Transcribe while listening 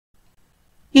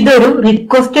ഇതൊരു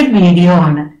requested video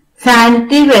ആണ്.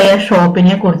 Sanitary ware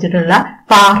ഷോപ്പിനെ കുറിച്ചിട്ടുള്ള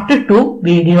പാർട്ട് 2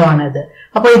 വീഡിയോ ആണിത്.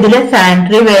 അപ്പൊ ഇതിലെ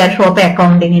sanitary ware shop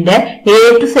അക്കൗണ്ടിങ്ങിന്റെ A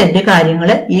to Z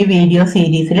കാര്യങ്ങൾ ഈ വീഡിയോ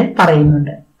സീരീസിൽ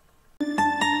പറയുന്നുണ്ട്.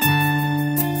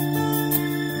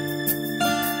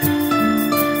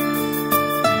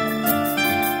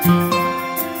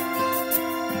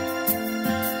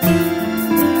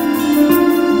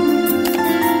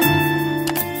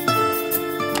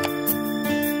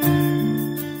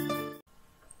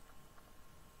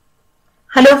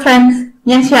 Hello friends,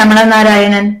 ഞാൻ Shyamala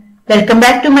Narayanan. Welcome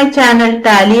back to my channel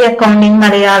Tally accounting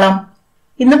Malayalam.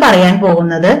 ഇന്ന് പറയാൻ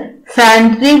പോകുന്നത്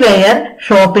സാനിറ്ററി വെയർ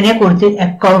ഷോപ്പിനെ കുറിച്ച്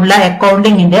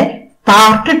അക്കൗണ്ടിങ്ങിന്റെ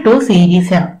പാർട്ട് 2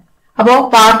 സീരീസ് ആണ്. അപ്പോ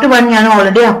പാർട്ട് 1 ഞാൻ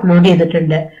ഓൾറെഡി അപ്ലോഡ്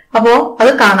ചെയ്തിട്ടുണ്ട്. അപ്പോ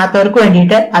അത് കാണാത്തവർക്ക്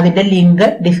വേണ്ടിയിട്ട് അതിന്റെ ലിങ്ക്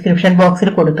ഡിസ്ക്രിപ്ഷൻ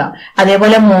ബോക്സിൽ കൊടുക്കാം.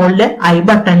 അതേപോലെ മുകളിൽ ഐ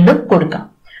ബട്ടണിലും കൊടുക്കാം.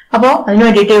 അപ്പോ അതിനു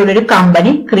വേണ്ടിയിട്ട് ഇവിടെ ഒരു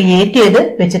കമ്പനി ക്രിയേറ്റ് ചെയ്ത്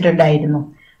വെച്ചിട്ടുണ്ടായിരുന്നു.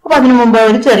 അപ്പൊ അതിനു മുമ്പ്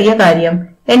ഒരു ചെറിയ കാര്യം,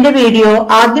 എന്റെ വീഡിയോ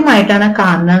ആദ്യമായിട്ടാണ്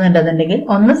കാണുന്നതെന്നുണ്ടെന്നുണ്ടെങ്കിൽ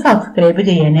ഒന്ന് സബ്സ്ക്രൈബ്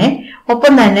ചെയ്യണേ.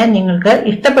 ഒപ്പം തന്നെ നിങ്ങൾക്ക്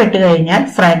ഇഷ്ടപ്പെട്ടു കഴിഞ്ഞാൽ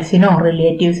ഫ്രണ്ട്സിനോ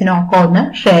റിലേറ്റീവ്സിനോ ഒക്കെ ഒന്ന്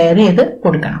ഷെയർ ചെയ്ത്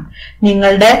കൊടുക്കണം.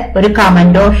 നിങ്ങളുടെ ഒരു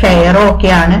കമന്റോ ഷെയറോ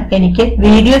ഒക്കെയാണ് എനിക്ക്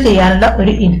വീഡിയോ ചെയ്യാനുള്ള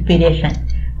ഒരു ഇൻസ്പിരേഷൻ.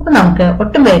 അപ്പൊ നമുക്ക്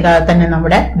ഒട്ടും വൈകാതെ തന്നെ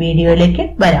നമ്മുടെ വീഡിയോയിലേക്ക്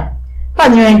വരാം. അപ്പൊ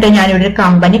അതിനുവേണ്ടി ഞാനിവിടെ ഒരു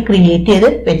കമ്പനി ക്രിയേറ്റ് ചെയ്ത്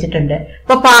വെച്ചിട്ടുണ്ട്.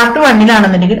 അപ്പൊ പാർട്ട്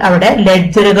 1 അവിടെ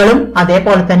ലെഡ്ജറുകളും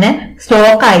അതേപോലെ തന്നെ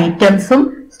സ്റ്റോക്ക് ഐറ്റംസും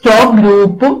സ്റ്റോക്ക്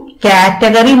ഗ്രൂപ്പും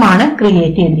കാറ്റഗറിയുമാണ്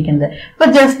ക്രിയേറ്റ് ചെയ്തിരിക്കുന്നത്. അപ്പൊ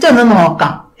ജസ്റ്റ് ഒന്ന്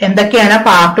നോക്കാം എന്തൊക്കെയാണ്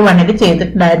പാർട്ട് 1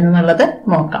 ചെയ്തിട്ടുണ്ടായിരുന്നു എന്നുള്ളത്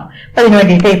നോക്കാം. അപ്പൊ അതിനു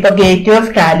വേണ്ടിയിട്ട് ഇപ്പൊ ഗേറ്റ് ഓഫ്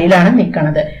ടാലിയിലാണ്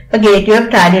നിൽക്കുന്നത്. ഇപ്പൊ ഗേറ്റ് ഓഫ്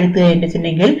ടാലി എടുത്തു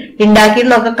കഴിഞ്ഞിട്ടുണ്ടെങ്കിൽ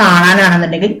ഉണ്ടാക്കിയിട്ടുള്ളതൊക്കെ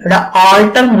കാണാനാണെന്നുണ്ടെങ്കിൽ ഇവിടെ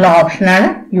ആൾട്ടർ എന്നുള്ള ഓപ്ഷനാണ്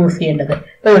യൂസ് ചെയ്യേണ്ടത്.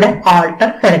 അപ്പൊ ഇവിടെ ആൾട്ടർ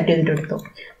സെലക്ട് ചെയ്തിട്ട് എടുത്തു.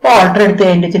 അപ്പൊ ആൾട്ടർ എടുത്തു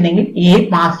കഴിഞ്ഞിട്ടുണ്ടെങ്കിൽ ഈ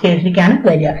മാസ്റ്റേഴ്സിലേക്കാണ്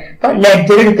വരിക. അപ്പൊ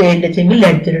ലെഡ്ജർ എടുത്തു കഴിഞ്ഞിട്ടുണ്ടെങ്കിൽ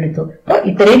ലെഡ്ജർ എടുത്തു. അപ്പൊ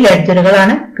ഇത്രയും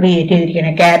ലെഡ്ജറുകളാണ് ക്രിയേറ്റ്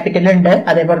ചെയ്തിരിക്കുന്നത്. ക്യാപിറ്റൽ ഉണ്ട്,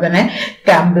 അതേപോലെ തന്നെ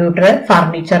കമ്പ്യൂട്ടർ,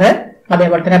 ഫർണിച്ചർ,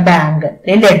 അതേപോലെ തന്നെ ബാങ്ക്,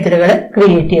 ഇത്രയും ലെഡ്ജറുകൾ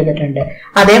ക്രിയേറ്റ് ചെയ്തിട്ടുണ്ട്.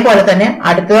 അതേപോലെ തന്നെ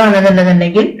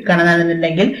അടുത്തതാണെന്നുണ്ടെങ്കിൽ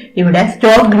ഇവിടെ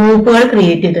സ്റ്റോക്ക് ഗ്രൂപ്പുകൾ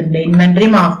ക്രിയേറ്റ് ചെയ്തിട്ടുണ്ട്. ഇൻവെന്ററി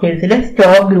മാസ്റ്റേഴ്സിൽ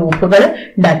സ്റ്റോക്ക് ഗ്രൂപ്പുകൾ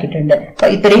ഉണ്ടാക്കിയിട്ടുണ്ട്. അപ്പൊ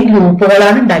ഇത്രയും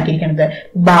ഗ്രൂപ്പുകളാണ് ഉണ്ടാക്കിയിരിക്കുന്നത്.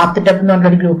 ബാത്ത് ടബ് എന്ന്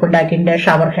പറഞ്ഞൊരു ഗ്രൂപ്പ് ഉണ്ടാക്കിയിട്ടുണ്ട്,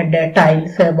 shower head,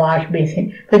 tiles, wash basin.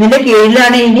 ഇതിന്റെ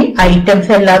കീഴിലാണ് ഇനി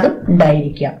ഐറ്റംസ് എല്ലാതും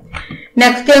ഉണ്ടായിരിക്കുക.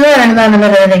 നെക്സ്റ്റ് എന്ന്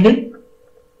പറയുന്നതാണെന്നുണ്ടെങ്കിൽ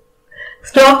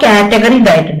സ്റ്റോക്ക് കാറ്റഗറി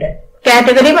ഉണ്ടായിട്ടുണ്ട്.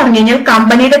 കാറ്റഗറി പറഞ്ഞു കഴിഞ്ഞാൽ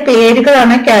കമ്പനിയുടെ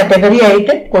പേരുകളാണ് കാറ്റഗറി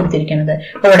ആയിട്ട് കൊടുത്തിരിക്കുന്നത്.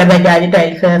 അപ്പൊ ഇവിടെ Bajaj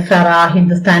tiles, Cera,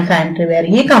 Hindustan sanitary ware,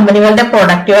 ഈ കമ്പനികളുടെ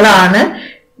പ്രൊഡക്റ്റുകളാണ്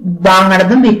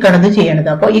വാങ്ങണതും വിൽക്കണതും ചെയ്യണത്.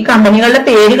 അപ്പൊ ഈ കമ്പനികളുടെ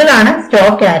പേരുകളാണ്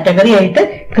സ്റ്റോക്ക് കാറ്റഗറി ആയിട്ട്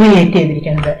ക്രിയേറ്റ്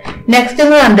ചെയ്തിരിക്കുന്നത്. നെക്സ്റ്റ്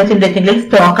എന്ന് കണ്ടിട്ടുണ്ടെങ്കിൽ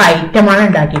സ്റ്റോക്ക് ഐറ്റം ആണ്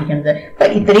ഉണ്ടാക്കിയിരിക്കുന്നത്. അപ്പൊ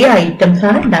ഇത്രയും ഐറ്റംസ്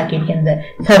ആണ് ഉണ്ടാക്കിയിരിക്കുന്നത്.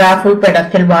 Cera full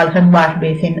pedestal വാൾഹങ് wash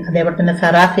basin, അതേപോലെ തന്നെ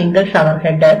Cera single shower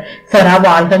head, Cera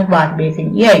വാൾഹങ് wash basin,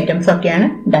 ഈ ഐറ്റംസ് ഒക്കെയാണ്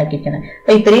ഉണ്ടാക്കിയിരിക്കുന്നത്.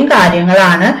 അപ്പൊ ഇത്രയും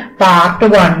കാര്യങ്ങളാണ് പാർട്ട്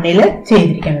 1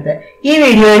 ചെയ്തിരിക്കുന്നത്. ഈ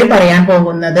വീഡിയോയിൽ പറയാൻ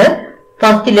പോകുന്നത്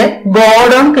ഫസ്റ്റില്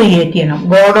ഗോഡൌൺ ക്രിയേറ്റ് ചെയ്യണം.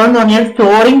 ഗോഡൌൺ എന്ന് പറഞ്ഞാൽ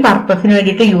സ്റ്റോറിംഗ് പർപ്പസിന്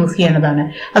വേണ്ടിയിട്ട് യൂസ് ചെയ്യണതാണ്.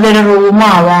 അതൊരു റൂം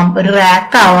ആവാം, ഒരു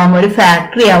റാക്ക് ആവാം, ഒരു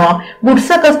ഫാക്ടറി ആവാം.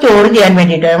 ഗുഡ്സ് ഒക്കെ സ്റ്റോർ ചെയ്യാൻ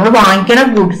വേണ്ടിയിട്ട് നമ്മൾ വാങ്ങിക്കുന്ന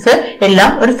ഗുഡ്സ് എല്ലാം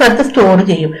ഒരു സ്ഥലത്ത് സ്റ്റോർ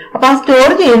ചെയ്യും. അപ്പൊ ആ സ്റ്റോർ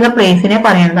ചെയ്യുന്ന പ്ലേസിനെ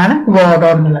പറയുന്നതാണ്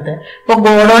ഗോഡൌൺ എന്നുള്ളത്. അപ്പൊ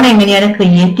ഗോഡൌൺ എങ്ങനെയാണ്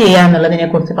ക്രിയേറ്റ് ചെയ്യുക എന്നുള്ളതിനെ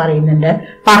കുറിച്ച് പറയുന്നുണ്ട്.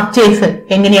 പർച്ചേസ്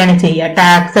എങ്ങനെയാണ് ചെയ്യുക,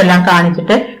 ടാക്സ് എല്ലാം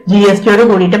കാണിച്ചിട്ട് GSTയോട്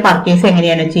കൂടിയിട്ട് പർച്ചേസ്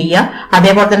എങ്ങനെയാണ് ചെയ്യുക,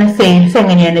 അതേപോലെ തന്നെ സെയിൽസ്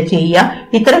എങ്ങനെയാണ് ചെയ്യുക,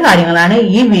 ഇത്തരം കാര്യങ്ങളാണ്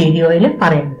ഈ വീഡിയോയിൽ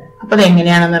പറയുന്നത്. അപ്പൊ അത്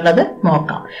എങ്ങനെയാണെന്നുള്ളത്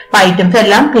നോക്കാം. അപ്പൊ ഐറ്റംസ്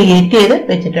എല്ലാം ക്രിയേറ്റ് ചെയ്ത്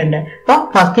വെച്ചിട്ടുണ്ട്. അപ്പൊ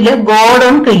ഫസ്റ്റില്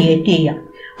ഗോഡൌൺ ക്രിയേറ്റ് ചെയ്യാം.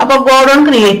 അപ്പൊ ഗോഡൌൺ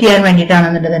ക്രിയേറ്റ് ചെയ്യാൻ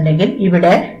വേണ്ടിയിട്ടാണെന്നുണ്ടെങ്കിൽ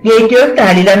ഇവിടെ ഗേറ്റ് ഓഫ്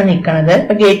ടാലിയിലാണ് നിൽക്കുന്നത്.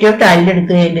 അപ്പൊ ഗേറ്റ് ഓഫ് ടാലിയിൽ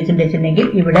എടുത്തു കഴിഞ്ഞിട്ടുണ്ടെങ്കിൽ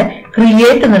ഇവിടെ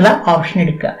ക്രിയേറ്റ് എന്നുള്ള ഓപ്ഷൻ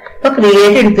എടുക്കുക. അപ്പൊ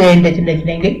ക്രിയേറ്റ് എടുത്തു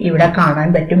കഴിഞ്ഞിട്ടുണ്ടെങ്കിൽ ഇവിടെ കാണാൻ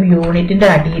പറ്റും യൂണിറ്റിന്റെ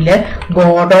അടിയിൽ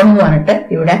ഗോഡൌൺ എന്ന് പറഞ്ഞിട്ട്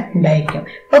ഇവിടെ ഉണ്ടായിരിക്കും.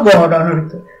 അപ്പൊ ഗോഡൌൺ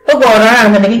എടുത്തു. ഇപ്പൊ ഗോഡൌൺ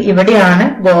ആണെന്നുണ്ടെങ്കിൽ ഇവിടെയാണ്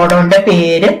ഗോഡൌണിന്റെ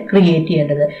പേര് ക്രിയേറ്റ്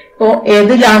ചെയ്യേണ്ടത്. ഇപ്പോ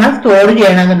ഏതിലാണ് സ്റ്റോർ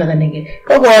ചെയ്യണമെന്നുണ്ടെന്നുണ്ടെങ്കിൽ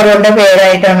ഇപ്പൊ ഗോഡൌണിന്റെ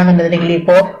പേരായിട്ടാണെന്നുണ്ടെന്നുണ്ടെങ്കിൽ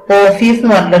ഇപ്പോ ഓഫീസ്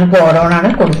എന്ന് പറഞ്ഞൊരു ഗോഡൌൺ ആണ്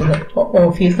കൊടുത്തത്. ഇപ്പൊ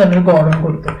ഓഫീസ് എന്നൊരു ഗോഡൌൺ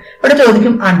കൊടുത്തു. ഇവിടെ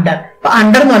ചോദിക്കും അണ്ടർ. അപ്പൊ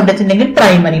അണ്ടർ എന്ന് പറഞ്ഞിട്ടുണ്ടെങ്കിൽ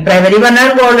പ്രൈമറി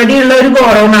പറഞ്ഞാൽ ഓൾറെഡി ഉള്ള ഒരു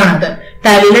ഗോഡൌൺ ആണത്.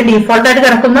 ടാലിയിലെ ഡീഫോൾട്ട് ആയിട്ട്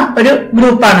കിടക്കുന്ന ഒരു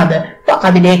ഗ്രൂപ്പാണത്. അപ്പൊ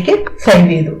അതിലേക്ക് സേവ്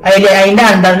ചെയ്തു. അതിന്റെ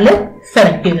അണ്ടറിൽ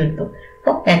സെലക്ട് ചെയ്തെടുത്തു.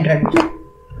 അപ്പൊ എൻ്റർ അടിച്ചു.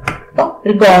 അപ്പൊ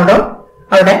ഒരു ഗോഡൌൺ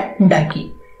അവിടെ ഉണ്ടാക്കി.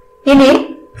 ഇനി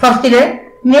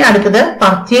അടുത്തത്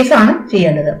പർച്ചേസ് ആണ്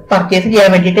ചെയ്യേണ്ടത്. പർച്ചേസ് ചെയ്യാൻ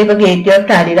വേണ്ടിയിട്ട് ഇപ്പൊ ഗേറ്റ് ഓഫ്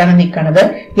ടാലിയിലാണ് നിൽക്കുന്നത്.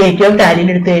 ഗേറ്റ് ഓഫ് ടാലിയിൽ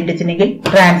എടുത്ത് കഴിഞ്ഞിട്ടുണ്ടെങ്കിൽ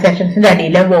ട്രാൻസാക്ഷൻസിന്റെ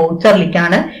അടിയിലെ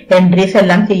വൗച്ചറിലേക്കാണ് എൻട്രീസ്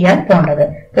എല്ലാം ചെയ്യാൻ പോകേണ്ടത്.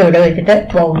 ഇവിടെ വെച്ചിട്ട്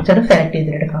വൗച്ചർ സെലക്ട്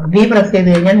ചെയ്തെടുക്കാം. വി പ്രസ് ചെയ്ത്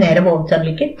കഴിഞ്ഞാൽ നേരെ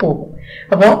വൗച്ചറിലേക്ക് പോകും.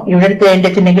 അപ്പോ ഇവിടെ എടുത്ത്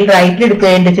കഴിഞ്ഞിട്ടുണ്ടെങ്കിൽ റൈറ്റിൽ എടുത്ത്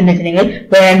കഴിഞ്ഞിട്ടുണ്ടെങ്കിൽ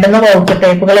വേണ്ടുന്ന വൗച്ചർ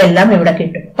ടൈപ്പുകളെല്ലാം ഇവിടെ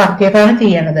കിട്ടും. പർച്ചേസ് ആണ്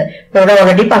ചെയ്യണത്. ഇവിടെ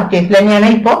ഓൾറെഡി പർച്ചേസിൽ തന്നെയാണ്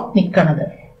ഇപ്പോ നിൽക്കുന്നത്.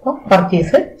 അപ്പൊ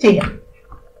പർച്ചേസ് ചെയ്യാം.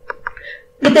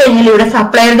 ഇത് കഴിഞ്ഞാൽ ഇവിടെ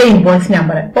സപ്ലയറുടെ ഇൻവോയ്സ്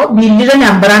നമ്പർ. അപ്പോൾ ബില്ലിന്റെ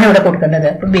നമ്പറാണ് ഇവിടെ കൊടുക്കേണ്ടത്.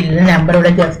 അപ്പൊ ബില്ലിന്റെ നമ്പർ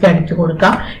ഇവിടെ ജസ്റ്റ് അടിച്ചു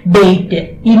കൊടുക്കാം. ഡേറ്റ്,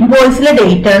 ഇൻവോയ്സിലെ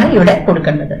ഡേറ്റ് ആണ് ഇവിടെ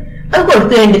കൊടുക്കേണ്ടത്. അത്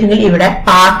കൊടുത്തു കഴിഞ്ഞിട്ടുണ്ടെങ്കിൽ ഇവിടെ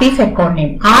പാർട്ടീസ് അക്കൗണ്ട് നെയിം,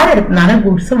 ആരടുത്തുനിന്നാണ്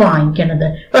ഗുഡ്സ് വാങ്ങിക്കേണ്ടത്.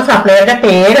 ഇപ്പൊ സപ്ലയറുടെ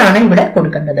പേരാണ് ഇവിടെ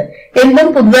കൊടുക്കേണ്ടത്. എന്തും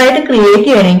പുതുതായിട്ട് ക്രിയേറ്റ്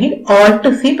ചെയ്യണമെങ്കിൽ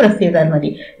Alt+C പ്രസ് ചെയ്താൽ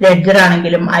മതി. ലെഡ്ജർ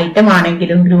ആണെങ്കിലും ഐറ്റം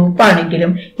ആണെങ്കിലും ഗ്രൂപ്പ്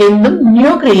ആണെങ്കിലും എന്തും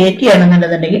ന്യൂ ക്രിയേറ്റ്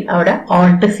ചെയ്യണമെന്നുണ്ടെന്നുണ്ടെങ്കിൽ അവിടെ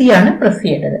Alt+C ആണ് പ്രസ്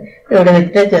ചെയ്യേണ്ടത്. ഇവിടെ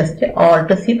വെച്ചിട്ട് ജസ്റ്റ്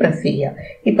Alt+C പ്രസ് ചെയ്യാം.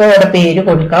 ഇപ്പൊ ഇവിടെ പേര്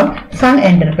കൊടുക്കാം സൺ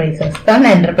എന്റർപ്രൈസസ്. സൺ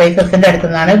എന്റർപ്രൈസസിന്റെ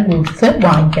അടുത്തുനിന്നാണ് ഗുഡ്സ്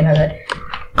വാങ്ങിക്കുന്നത്.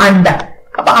 അണ്ടർ,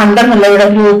 അപ്പൊ അണ്ടർ എന്നുള്ള ഇവിടെ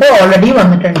ഗ്രൂപ്പ് ഓൾറെഡി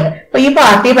വന്നിട്ടുണ്ട്. അപ്പൊ ഈ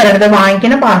പാർട്ടി പറയുന്നത്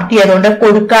വാങ്ങിക്കുന്ന പാർട്ടി ആയതുകൊണ്ട്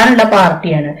കൊടുക്കാനുള്ള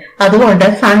പാർട്ടിയാണ്. അതുകൊണ്ട്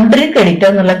സൺട്രി ക്രെഡിറ്റർ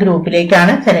എന്നുള്ള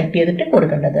ഗ്രൂപ്പിലേക്കാണ് സെലക്ട് ചെയ്തിട്ട്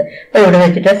കൊടുക്കേണ്ടത്. അപ്പൊ ഇവിടെ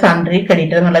വെച്ചിട്ട് സൺട്രി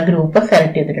ക്രെഡിറ്റർ എന്നുള്ള ഗ്രൂപ്പ്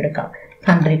സെലക്ട് ചെയ്തിട്ട് എടുക്കാം.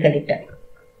 സൺട്രി ക്രെഡിറ്റർ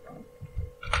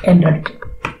എന്റർ അടിച്ചു.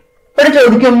 ഇവിടെ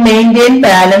ചോദിക്കും maintain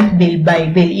balance bill by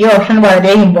bill. ഈ ഓപ്ഷൻ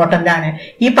വളരെ ഇമ്പോർട്ടന്റ് ആണ്.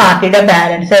 ഈ പാർട്ടിയുടെ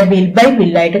ബാലൻസ് ബിൽ ബൈ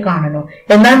ബില്ലായിട്ട് കാണണം.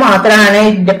 എന്നാൽ മാത്രമാണ്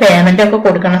ഇതിന്റെ പേയ്മെന്റ് ഒക്കെ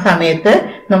കൊടുക്കുന്ന സമയത്ത്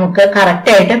നമുക്ക്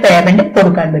കറക്റ്റ് ആയിട്ട് പേയ്മെന്റ്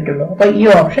കൊടുക്കാൻ പറ്റുള്ളൂ. അപ്പൊ ഈ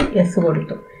ഓപ്ഷൻ യെസ്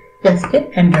കൊടുത്തു. ജസ്റ്റ്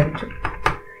എന്റർ അടിച്ചു.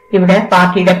 ഇവിടെ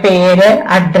പാർട്ടിയുടെ പേര്,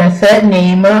 address,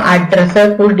 name, address,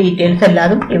 full details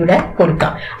എല്ലാതും ഇവിടെ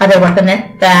കൊടുക്കാം. അതേപോലെ തന്നെ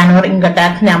pan or income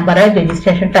tax number,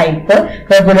 registration type,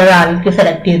 regular ആൾക്ക്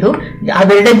സെലക്ട് ചെയ്തു,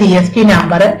 അവരുടെ GST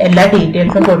നമ്പർ, എല്ലാ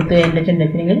ഡീറ്റെയിൽസും കൊടുത്തു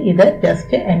കഴിഞ്ഞിട്ടുണ്ടെങ്കിൽ ഇത്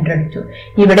ജസ്റ്റ് എന്റർ അടിച്ചു.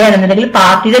 ഇവിടെ ആണെന്നുണ്ടെങ്കിൽ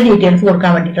പാർട്ടിയുടെ ഡീറ്റെയിൽസ്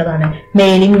കൊടുക്കാൻ വേണ്ടിയിട്ടതാണ്.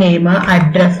 മെയിലിംഗ് നെയിം,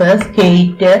 അഡ്രസ്,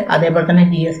 സ്റ്റേറ്റ്, അതേപോലെ തന്നെ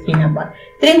GST നമ്പർ.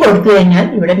 ഇത്രയും കൊടുത്തു കഴിഞ്ഞാൽ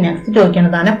ഇവിടെ നെക്സ്റ്റ്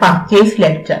ചോദിക്കുന്നതാണ് പർച്ചേസ്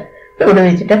ലെഡ്ജർ. ഇവിടെ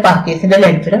വെച്ചിട്ട് പർച്ചേസിന്റെ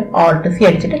ലെഡ്ജർ Alt+C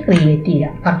അടിച്ചിട്ട് ക്രിയേറ്റ്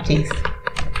ചെയ്യാം. Purchase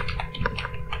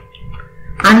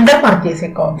under purchase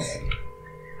accounts,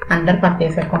 under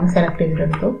purchase account select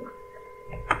ചെയ്തിട്ടെടുത്തു.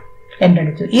 Enter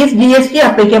അടിച്ചു. ഈ GST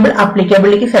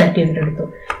അപ്ലിക്കബിളിലേക്ക് സെലക്ട് ചെയ്തിട്ടെടുത്തു.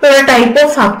 ഇപ്പൊ ഇവിടെ ടൈപ്പ്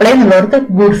ഓഫ് സപ്ലൈ എന്നുള്ളടത്ത്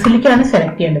ഗുഡ്സിലേക്കാണ്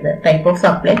സെലക്ട് ചെയ്യേണ്ടത്. Type of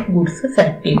supply goods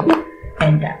select ചെയ്തു.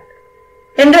 എന്റർ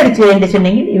എന്റർ അടിച്ചു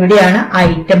കഴിഞ്ഞിട്ടുണ്ടെങ്കിൽ ഇവിടെയാണ്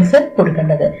ഐറ്റംസ്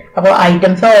കൊടുക്കേണ്ടത്. അപ്പോൾ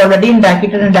ഐറ്റംസ് ഓൾറെഡി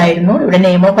ഉണ്ടാക്കിയിട്ടുണ്ടായിരുന്നു. ഇവിടെ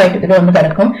നെയിം ഓഫ് ഐറ്റത്തിൽ വന്ന്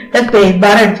കിടക്കും. സ്പേസ്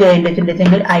ബാർ അടിച്ചു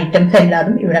കഴിഞ്ഞിട്ടുണ്ടെങ്കിൽ ഐറ്റംസ്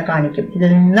എല്ലാതും ഇവിടെ കാണിക്കും.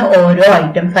 ഇതിൽ നിന്ന് ഓരോ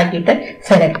ഐറ്റംസ് ആക്കിയിട്ട്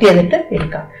സെലക്ട് ചെയ്തിട്ട്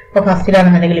എടുക്കാം. അപ്പൊ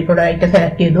ഫസ്റ്റിലാണെന്നുണ്ടെങ്കിൽ ഇപ്പോൾ ഐറ്റം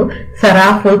സെലക്ട് ചെയ്തു. സെറാ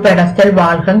full pedestal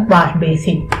വാൾഹൺ wash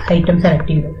basin item select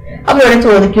ചെയ്തു. അപ്പൊ ഇവിടെ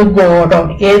ചോദിക്കും ഗോഡൌൺ,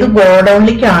 ഏത്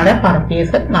ഗോഡൌണിലേക്കാണ്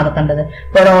പർച്ചേസ് നടത്തേണ്ടത്.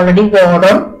 ഇപ്പോൾ ഓൾറെഡി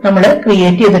ഗോഡൌൺ നമ്മൾ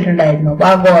ക്രിയേറ്റ് ചെയ്തിട്ടുണ്ടായിരുന്നു. അപ്പൊ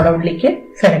ആ ഗോഡൌണിലേക്ക്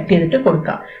സെലക്ട് ചെയ്തിട്ട്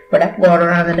കൊടുക്കാം. ഇവിടെ ഗോഡൌൺ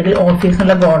ആണെന്നുണ്ടെങ്കിൽ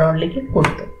ഓഫീസിനുള്ള ഗോഡൌണിലേക്ക്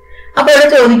കൊടുത്തു. അപ്പൊ ഇവിടെ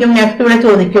ചോദിക്കും നെക്സ്റ്റ് ഇവിടെ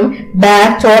ചോദിക്കും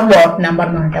ബാച്ച് ഓർ ലോട്ട് നമ്പർ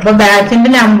എന്ന് പറഞ്ഞിട്ട്. അപ്പൊ ബാച്ചിന്റെ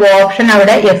ഓപ്ഷൻ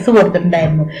അവിടെ യെസ്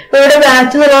കൊടുത്തിട്ടുണ്ടായിരുന്നു. അപ്പൊ ഇവിടെ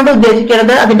ബാച്ച് എന്നുകൊണ്ട്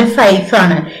ഉദ്ദേശിക്കുന്നത് അതിന്റെ സൈസ്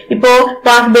ആണ്. ഇപ്പോ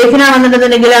വാഷ്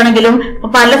ബേസിനാണെന്നുണ്ടെങ്കിലാണെങ്കിലും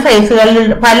പല സൈസുകളിൽ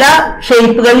പല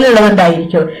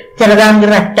ഷേപ്പുകളിലുള്ളതുണ്ടായിരിക്കും. ചിലതാണെങ്കിൽ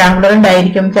റെക്ടാങ്കുലർ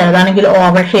ഉണ്ടായിരിക്കും, ചിലതാണെങ്കിൽ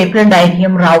ഓവൽ ഷേപ്പിൽ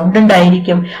ഉണ്ടായിരിക്കും, റൗണ്ട്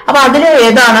ഉണ്ടായിരിക്കും. അപ്പൊ അതിൽ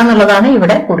ഏതാണെന്നുള്ളതാണ്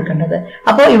ഇവിടെ കൊടുക്കേണ്ടത്.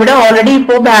 അപ്പൊ ഇവിടെ ഓൾറെഡി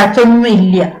ഇപ്പോ ബാച്ച് ഒന്നും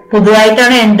ഇല്ല,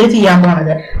 പുതുതായിട്ടാണ് എൻട്രി ചെയ്യാൻ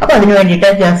പോണത്. അപ്പൊ അതിന് വേണ്ടിയിട്ട്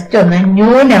ജസ്റ്റ് ഒന്ന് ന്യൂ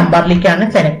നമ്പറിലേക്കാണ്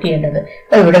സെലക്ട് ചെയ്യേണ്ടത്.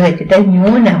 അപ്പൊ ഇവിടെ വെച്ചിട്ട്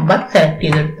ന്യൂ നമ്പർ സെലക്ട്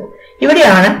ചെയ്തെടുത്തു.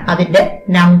 ഇവിടെയാണ് അതിന്റെ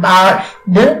നമ്പർ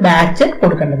ബാച്ച്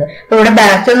കൊടുക്കേണ്ടത്. അപ്പൊ ഇവിടെ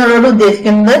ബാച്ച് എന്നുള്ളത്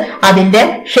ഉദ്ദേശിക്കുന്നത് അതിന്റെ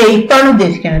ഷേപ്പാണ്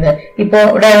ഉദ്ദേശിക്കുന്നത്. ഇപ്പൊ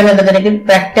ഇവിടെ ആണെന്നുണ്ടെങ്കിൽ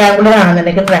റെക്ടാങ്കുലർ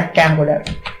ആണെന്നുണ്ടെങ്കിൽ റെക്ടാങ്കുലർ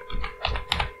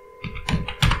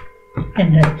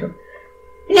എന്നടിച്ചു.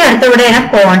 ഇനി അടുത്ത ഇവിടെയാണ്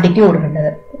ക്വാണ്ടിറ്റി കൊടുക്കേണ്ടത്.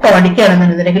 ക്വാണ്ടിറ്റി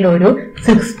ആണെന്നുണ്ടെങ്കിൽ ഒരു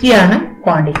 60 ആണ്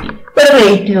ക്വാണ്ടിറ്റി. ഒരു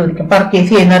റേറ്റ് ചോദിക്കും, പർച്ചേസ്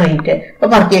ചെയ്യുന്ന റേറ്റ്. അപ്പൊ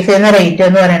പർച്ചേസ് ചെയ്യുന്ന റേറ്റ്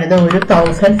എന്ന് പറയുന്നത് ഒരു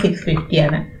 1650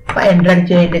 ആണ്. അപ്പൊ എൻ്റർ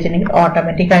അടിച്ചു കഴിഞ്ഞിട്ടുണ്ടെങ്കിൽ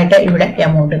ഓട്ടോമാറ്റിക് ആയിട്ട് ഇവിടെ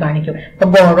എമൗണ്ട് കാണിക്കും. അപ്പൊ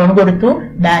ഗോഡൌൺ കൊടുത്തു,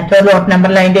 ബാച്ച് ഓർ ലോട്ട്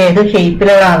നമ്പർ അതിന്റെ ഏത്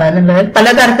ഷേപ്പിലുള്ള ആളാണെന്നുള്ളത്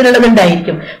പലതരത്തിലുള്ളത്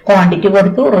ഉണ്ടായിരിക്കും. ക്വാണ്ടിറ്റി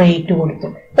കൊടുത്തു, റേറ്റ് കൊടുത്തു.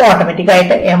 അപ്പൊ ഓട്ടോമാറ്റിക്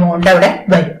ആയിട്ട് എമൗണ്ട് അവിടെ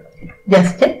വരും.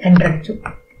 ജസ്റ്റ് എൻ്റർ അടിച്ചു.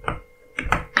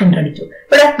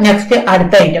 ഇവിടെ നെക്സ്റ്റ്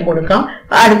അടുത്ത ഐറ്റം കൊടുക്കാം.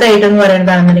 അടുത്ത ഐറ്റം എന്ന്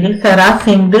പറയുന്നതാണെന്നുണ്ടെങ്കിൽ സെറാ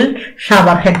സിംഗിൾ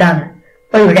ഷവർ ഹെഡ് ആണ്.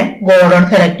 അപ്പൊ ഇവിടെ ഗോഡൌൺ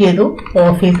സെലക്ട് ചെയ്തു,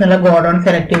 ഓഫീസിനുള്ള ഗോഡൌൺ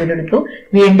സെലക്ട് ചെയ്തെടുത്തു.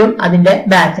 വീണ്ടും അതിന്റെ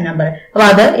ബാച്ച് നമ്പർ. അപ്പൊ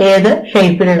അത് ഏത്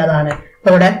ഷേപ്പിലുള്ളതാണ്. അപ്പൊ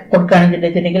ഇവിടെ കൊടുക്കുകയാണെന്ന്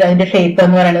വെച്ചിട്ടുണ്ടെങ്കിൽ അതിന്റെ ഷേപ്പ്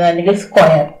എന്ന് പറയുന്നത്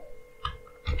സ്ക്വയർ.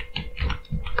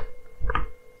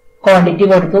 ക്വാണ്ടിറ്റി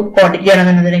കൊടുത്തു, ക്വാണ്ടിറ്റി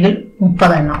ആണെന്നുണ്ടെങ്കിൽ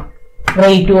 30 എണ്ണം.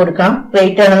 റേറ്റ് കൊടുക്കാം,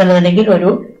 റേറ്റ് ആണെന്നുണ്ടെങ്കിൽ ഒരു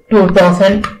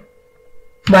 2110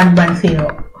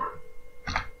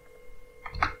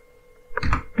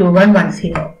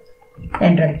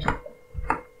 എന്റർ അടിച്ചു.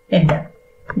 എന്റർ.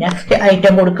 നെക്സ്റ്റ്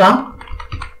ഐറ്റം കൊടുക്കാം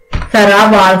സെറാ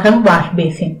വാൾഹം വാഷ്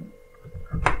ബേസിൻ.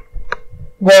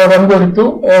 ഗോഡൌൺ കൊടുത്തു,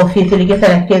 ഓഫീസിലേക്ക്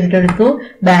select ചെയ്തിട്ടെടുത്തു,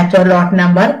 batch or lot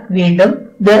number. വീണ്ടും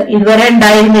ഇത് ഇതുവരെ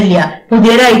ഉണ്ടായിരുന്നില്ല,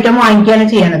 പുതിയൊരു ഐറ്റം വാങ്ങിക്കുകയാണ്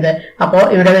ചെയ്യണത്. അപ്പോ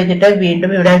ഇവിടെ വെച്ചിട്ട്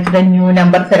വീണ്ടും ഇവിടെ വെച്ചിട്ട് new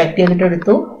number select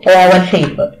ചെയ്തിട്ടെടുത്തു. Oval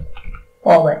shape,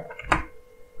 oval.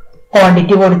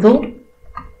 Quantity കൊടുത്തു,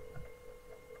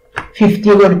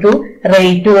 50 കൊടുത്തു,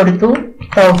 റേറ്റ് കൊടുത്തു,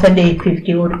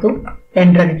 1850 കൊടുത്തു.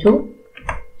 എന്റർ അടിച്ചു.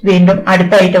 വീണ്ടും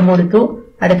അടുത്ത ഐറ്റം കൊടുത്തു,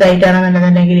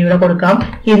 അടുത്തായിട്ടാണെന്നുണ്ടെങ്കിൽ ഇവിടെ കൊടുക്കാം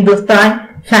Hindustan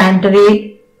sanitary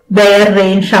ware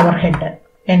rain shower head.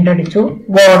 Enter അടിച്ചു.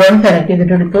 ഗോഡൌൺ സെലക്ട്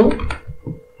ചെയ്തിട്ട് എടുത്തു.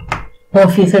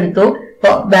 ഓഫീസ് എടുത്തു.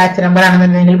 ഇപ്പൊ ബാച്ച് നമ്പർ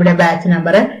ആണെന്നുണ്ടെങ്കിൽ ഇവിടെ ബാച്ച്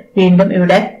നമ്പർ. വീണ്ടും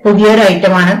ഇവിടെ പുതിയൊരു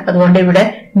ഐറ്റം ആണ്, അതുകൊണ്ട് ഇവിടെ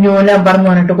ന്യൂ നമ്പർ എന്ന്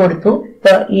പറഞ്ഞിട്ട് കൊടുത്തു.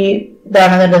 ഇപ്പൊ ഈ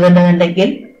ഇതാണെന്നുണ്ടെങ്കിൽ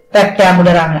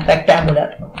റെക്ടാങ്കുലർ ആണ്, റെക്ടാങ്കുലർ.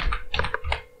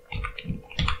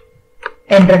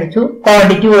 എൻ്റർ അടിച്ചു.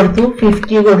 ക്വാണ്ടിറ്റി കൊടുത്തു,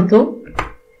 50 കൊടുത്തു.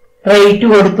 റേറ്റ്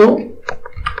കൊടുത്തു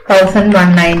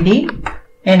 1190.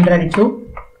 എൻ്റർ അടിച്ചു.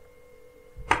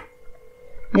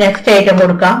 നെക്സ്റ്റ് ഐറ്റം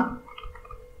കൊടുക്കാം.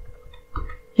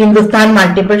 ഹിന്ദുസ്ഥാൻ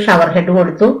മൾട്ടിപ്പിൾ ഷവർ ഹെഡ്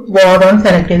കൊടുത്തു. Godown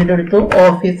select ചെയ്തിട്ടെടുത്തു.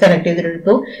 Office select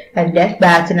ചെയ്തിട്ടെടുത്തു. അതിന്റെ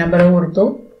ബാച്ച് നമ്പർ കൊടുത്തു.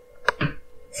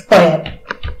 സ്ക്വയർ.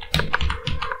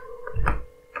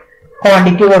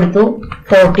 ക്വാണ്ടിറ്റി കൊടുത്തു,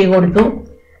 40 കൊടുത്തു.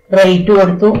 റേറ്റ്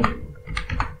കൊടുത്തു.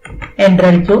 എൻ്റർ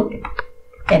അടിച്ചു.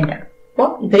 എൻ്റർ. അപ്പോൾ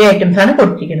ഇത്രയും ഐറ്റംസ് ആണ്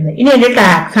കൊടുത്തിരിക്കുന്നത്. ഇനി അതിന്റെ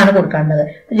ടാക്സ് ആണ് കൊടുക്കേണ്ടത്.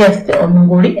 ജസ്റ്റ് ഒന്നും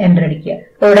കൂടി എൻ്റർ അടിക്കുക.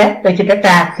 ഇവിടെ വെച്ചിട്ട്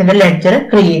ടാക്സിന്റെ ലെഡ്ജർ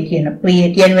ക്രിയേറ്റ് ചെയ്യണം.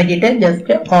 ക്രിയേറ്റ് ചെയ്യാൻ വേണ്ടിയിട്ട്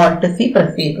ജസ്റ്റ് Alt+C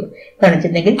പ്രസ് ചെയ്തു.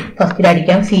 കാണിച്ചിട്ടുണ്ടെങ്കിൽ ഫസ്റ്റിൽ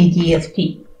അടിക്കാം CGST.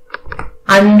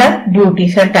 Under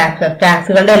duties and taxes.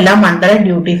 ടാക്സുകളുടെ എല്ലാം അണ്ടർ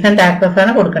ഡ്യൂട്ടീസ് ആൻഡ് ടാക്സസ്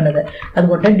ആണ് കൊടുക്കേണ്ടത്.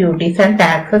 അതുകൊണ്ട് ഡ്യൂട്ടീസ് ആൻഡ്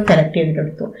ടാക്സസ് സെലക്ട്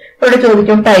ചെയ്തിട്ടെടുത്തു. ഇവിടെ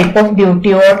ചോദിക്കും type of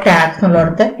duty or tax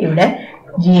എന്നുള്ളടത്ത് ഇവിടെ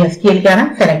GSTയിലേക്കാണ്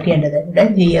സെലക്ട് ചെയ്യേണ്ടത്. ഇവിടെ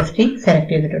GST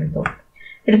സെലക്ട് ചെയ്തിട്ടെടുത്തു.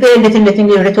 എടുത്ത്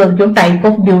കഴിഞ്ഞിട്ടുണ്ടെങ്കിൽ ഇവിടെ ചോദിക്കും type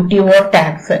of duty or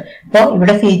tax. അപ്പോൾ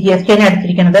ഇവിടെ CGST ആണ്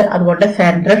അടിച്ചിരിക്കുന്നത്, അതുകൊണ്ട്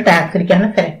സെൻട്രൽ ടാക്സിലേക്കാണ്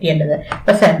സെലക്ട് ചെയ്യേണ്ടത്.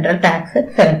 അപ്പൊ സെൻട്രൽ ടാക്സ്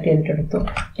സെലക്ട് ചെയ്തിട്ടെടുത്തു.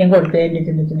 ഞാൻ കൊടുത്തു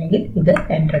കഴിഞ്ഞിട്ടുണ്ടെങ്കിൽ ഇത്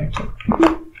എൻ്റർ അടിച്ചു.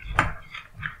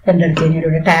 എൻ്റർ അടിച്ചു കഴിഞ്ഞാൽ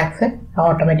ഇവിടെ ടാക്സ്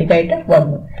ഓട്ടോമാറ്റിക് ആയിട്ട്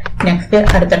വന്നു. നെക്സ്റ്റ്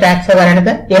അടുത്ത ടാക്സ്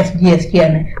പറയുന്നത് SGST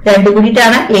ആണ്. രണ്ടും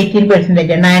കൂടിയിട്ടാണ്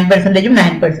 18%, 9%,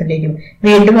 9%.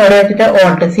 വീണ്ടും ഇവിടെ വെച്ചിട്ട്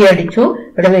Alt+C അടിച്ചു.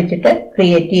 ഇവിടെ വെച്ചിട്ട്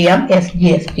ക്രിയേറ്റ് ചെയ്യാം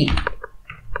SGST.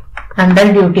 Under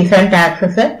duties and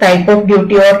taxes. Type of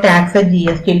duty or tax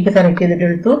GSTയിലേക്ക് select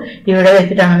ചെയ്തിട്ടെടുത്തു. ഇവിടെ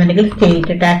വെച്ചിട്ടാണെന്നുണ്ടെങ്കിൽ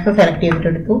സ്റ്റേറ്റ് ടാക്സ് സെലക്ട്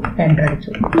ചെയ്തിട്ടെടുത്തു. എൻ്റർ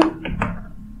അടിച്ചു.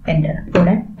 എൻ്റർ.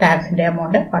 ഇവിടെ ടാക്സിന്റെ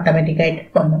എമൗണ്ട് ഓട്ടോമാറ്റിക് ആയിട്ട്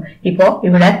വന്നു. ഇപ്പോ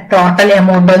ഇവിടെ ടോട്ടൽ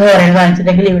എമൗണ്ട് എന്ന് പറയുന്നത്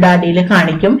കാണിച്ചിട്ടുണ്ടെങ്കിൽ ഇവിടെ അടിയിൽ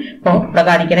കാണിക്കും. ഇപ്പൊ ഇവിടെ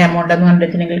കാണിക്കുന്ന എമൗണ്ട് എന്ന്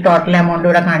പറഞ്ഞിട്ടുണ്ടെങ്കിൽ ടോട്ടൽ എമൗണ്ട്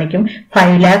ഇവിടെ കാണിക്കും.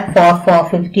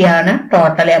 5,04,450 ആണ്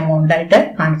ടോട്ടൽ എമൗണ്ട് ആയിട്ട്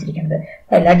കാണിച്ചിരിക്കുന്നത്.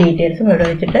 എല്ലാ ഡീറ്റെയിൽസും ഇവിടെ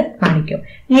വെച്ചിട്ട് കാണിക്കും.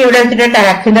 ഇനി ഇവിടെ വെച്ചിട്ട്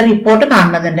ടാക്സിന്റെ റിപ്പോർട്ട്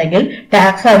കാണുന്നുണ്ടെങ്കിൽ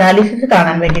ടാക്സ് അനാലിസിസ്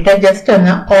കാണാൻ വേണ്ടിയിട്ട് ജസ്റ്റ്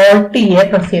ഒന്ന് Alt+A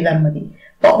പ്രസ് ചെയ്താൽ മതി.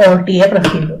 അപ്പൊ Alt+A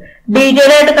പ്രസ് ചെയ്തു.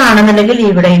 ഡീറ്റെയിൽ ആയിട്ട് കാണുന്നുണ്ടെങ്കിൽ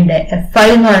ഇവിടെ ഉണ്ട് FI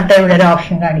എന്ന് പറഞ്ഞിട്ട് ഇവിടെ ഒരു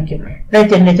ഓപ്ഷൻ കാണിക്കും. ഇവിടെ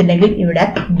വെച്ചിട്ടുണ്ടെങ്കിൽ ഇവിടെ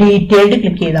ഡീറ്റെയിൽഡ്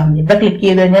ക്ലിക്ക് ചെയ്താൽ മതി. ഇവിടെ ക്ലിക്ക്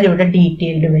ചെയ്ത് കഴിഞ്ഞാൽ ഇവിടെ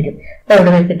ഡീറ്റെയിൽഡ് വരും. അപ്പൊ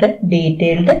ഇവിടെ വെച്ചിട്ട്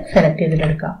ഡീറ്റെയിൽഡ് സെലക്ട് ചെയ്തിട്ട്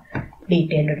എടുക്കാം.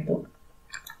 ഡീറ്റെയിൽഡ് എടുത്തു.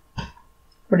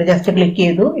 ഇവിടെ ജസ്റ്റ് ക്ലിക്ക്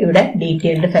ചെയ്തു. ഇവിടെ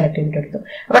ഡീറ്റെയിൽഡ് സെലക്ട് ചെയ്തിട്ടെടുത്തു.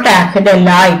 അപ്പൊ ടാക്സിന്റെ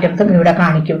എല്ലാ ഐറ്റംസും ഇവിടെ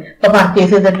കാണിക്കും. ഇപ്പൊ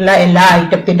പർച്ചേസ് ചെയ്തിട്ടുള്ള എല്ലാ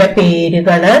ഐറ്റത്തിന്റെ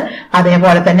പേരുകള്,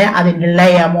 അതേപോലെ തന്നെ അതിനുള്ള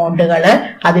എമൗണ്ടുകള്,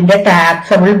 അതിന്റെ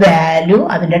ടാക്സബിൾ വാല്യൂ,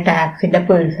 അതിന്റെ ടാക്സിന്റെ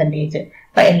പെർസെന്റേജ്,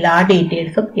 അപ്പൊ എല്ലാ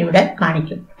ഡീറ്റെയിൽസും ഇവിടെ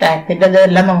കാണിക്കും. ടാക്സിന്റെ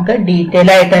ഇതെല്ലാം നമുക്ക്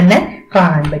ഡീറ്റെയിൽ ആയിട്ട് തന്നെ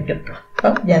കാണാൻ പറ്റും. അപ്പൊ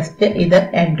ജസ്റ്റ് ഇത്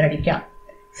എൻ്റർ അടിക്കാം.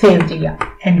 സേവ് ചെയ്യാം.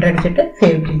 എൻ്റർ അടിച്ചിട്ട്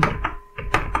സേവ് ചെയ്യാം.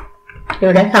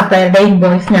 ഇവിടെ സപ്ലയറുടെ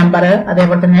ഇൻവോയ്സ് നമ്പർ,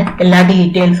 അതേപോലെ തന്നെ എല്ലാ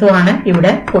ഡീറ്റെയിൽസും ആണ്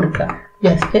ഇവിടെ കൊടുക്കുക.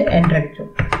 ജസ്റ്റ് എൻ്റർ അടിച്ചു.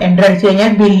 എൻ്റർ അടിച്ചു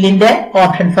കഴിഞ്ഞാൽ ബില്ലിന്റെ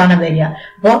ഓപ്ഷൻസ് ആണ് വരിക.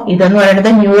 അപ്പോൾ ഇതെന്ന് പറയുന്നത്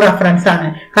ന്യൂ റെഫറൻസ് ആണ്,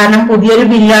 കാരണം പുതിയൊരു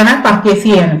ബില്ലാണ് പർച്ചേസ്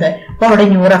ചെയ്യുന്നത്. അപ്പൊ അവിടെ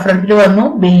ന്യൂ റെഫറൻസിൽ വന്നു,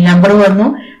 ബിൽ നമ്പർ വന്നു.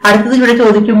 അടുത്തത് ഇവിടെ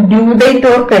ചോദിക്കും due date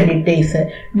or credit days.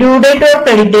 Due date or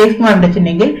credit days എന്ന്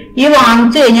പറഞ്ഞിട്ടുണ്ടെങ്കിൽ ഈ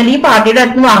വാങ്ങിച്ചു കഴിഞ്ഞാൽ, ഈ പാർട്ടിയുടെ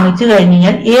അടുത്ത് വാങ്ങിച്ചു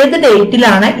കഴിഞ്ഞാൽ ഏത്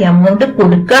ഡേറ്റിലാണ് എമൗണ്ട്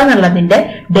കൊടുക്കുക എന്നുള്ളതിന്റെ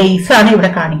ഡേയ്സ് ആണ് ഇവിടെ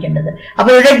കാണിക്കേണ്ടത്. അപ്പൊ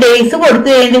ഇവിടെ ഡേയ്സ് കൊടുത്തു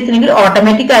കഴിഞ്ഞിട്ടുണ്ടെങ്കിൽ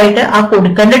ഓട്ടോമാറ്റിക് ആയിട്ട് ആ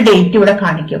കൊടുക്കേണ്ട ഡേറ്റ് ഇവിടെ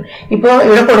കാണിക്കും. ഇപ്പൊ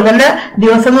ഇവിടെ കൊടുക്കേണ്ട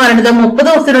ദിവസം എന്ന് പറയുന്നത് 30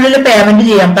 ദിവസത്തിനുള്ളിൽ പേയ്മെന്റ്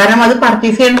ചെയ്യാം, കാരണം അത്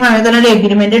പർച്ചേസ് ചെയ്യുന്ന സമയത്ത് ഒരു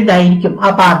എഗ്രിമെന്റ് ഉണ്ടായിരിക്കും ആ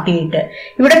പാർട്ടിയായിട്ട്.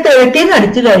 ഇവിടെ 30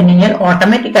 അടിച്ചു കഴിഞ്ഞാൽ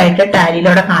ഓട്ടോമാറ്റിക് ആയിട്ട്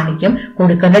ടാലിയിലൂടെ കാണിക്കും,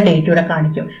 കൊടുക്കേണ്ട ഡേറ്റ് ഇവിടെ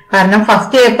കാണിക്കും. കാരണം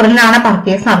 1 ഏപ്രിലിനാണ്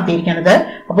പർച്ചേസ് നടത്തിയിരിക്കുന്നത്.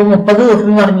 അപ്പൊ 30 ദിവസം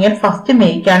എന്ന് പറഞ്ഞാൽ 1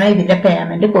 മെയ്ക്കാണ് ഇതിന്റെ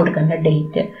പേയ്മെന്റ് കൊടുക്കേണ്ട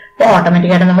ഡേറ്റ്. അപ്പൊ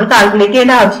ഓട്ടോമാറ്റിക് ആയിട്ട് നമ്മൾ കാൽക്കുലേറ്റ്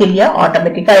ചെയ്യേണ്ട ആവശ്യമില്ല,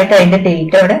 ഓട്ടോമാറ്റിക് ആയിട്ട് അതിന്റെ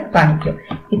ഡേറ്റ് അവിടെ കാണിക്കും.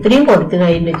 ഇത്രയും കൊടുത്തു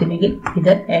കഴിഞ്ഞിട്ടുണ്ടെങ്കിൽ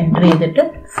ഇത് എൻ്റർ ചെയ്തിട്ട്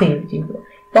സേവ് ചെയ്തു.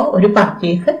 അപ്പൊ ഒരു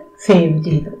പർച്ചേസ് സേവ്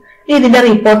ചെയ്തു. ഇതിന്റെ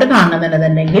report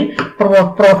കാണുന്നുണ്ടെന്നുണ്ടെങ്കിൽ,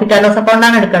 profit and loss account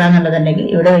ആണ് എടുക്കണമെന്നുണ്ടെന്നുണ്ടെങ്കിൽ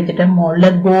ഇവിടെ വെച്ചിട്ട് മുകളിൽ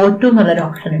ഗോ ടു എന്നുള്ളൊരു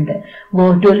ഓപ്ഷൻ ഉണ്ട്. ഗോ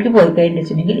ടുവിലേക്ക് പോയി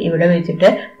കഴിഞ്ഞിട്ടുണ്ടെങ്കിൽ ഇവിടെ വെച്ചിട്ട്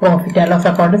profit and loss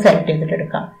account select ചെയ്തിട്ട്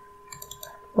എടുക്കാം.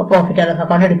 അപ്പൊ പ്രോഫിറ്റ് ആൻഡ് ലോസ്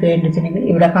അക്കൗണ്ട് എടുത്തു കഴിഞ്ഞിട്ടുണ്ടെങ്കിൽ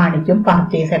ഇവിടെ കാണിക്കും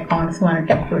പർച്ചേസ് അക്കൗണ്ട്സ്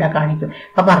പറഞ്ഞിട്ട് ഇവിടെ കാണിക്കും.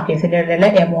 അപ്പൊ പർച്ചേസിന്റെ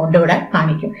എമൗണ്ട് ഇവിടെ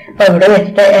കാണിക്കും. അപ്പൊ ഇവിടെ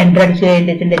വെച്ചിട്ട് എൻ്റർ അടിച്ചു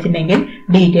കഴിഞ്ഞിട്ടുണ്ടെങ്കിൽ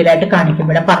ഡീറ്റെയിൽ ആയിട്ട് കാണിക്കും.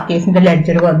 ഇവിടെ പർച്ചേസിന്റെ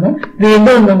ലെഡ്ജർ വന്നു.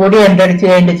 വീണ്ടും ഒന്നും കൂടി എൻട്രി അടിച്ച്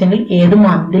കഴിഞ്ഞിട്ടുണ്ടെങ്കിൽ ഏത്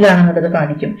മന്തിലാണെന്നുള്ളത്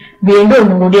കാണിക്കും. വീണ്ടും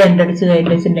ഒന്നും കൂടി എൻട്രി അടിച്ച്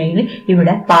കഴിഞ്ഞിട്ടുണ്ടെങ്കിൽ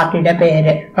ഇവിടെ പാർട്ടിയുടെ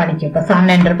പേര് കാണിക്കും. ഇപ്പൊ സൺ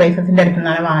എന്റർപ്രൈസസിന്റെ അടുത്ത്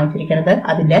നിന്നാണ് വാങ്ങിച്ചിരിക്കുന്നത്,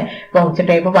 അതിന്റെ വൗച്ചർ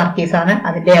ടൈപ്പ് പർച്ചേസ് ആണ്,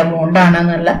 അതിന്റെ എമൗണ്ട്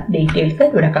ആണെന്നുള്ള ഡീറ്റെയിൽസ്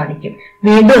ഇവിടെ കാണിക്കും.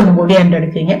 വീണ്ടും ഒന്നും കൂടി എൻട്രി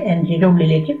അടിച്ച് കഴിഞ്ഞാൽ എൻട്രിയുടെ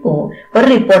ഉള്ളിലേക്ക് പോകും. ഒരു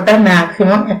റിപ്പോർട്ട്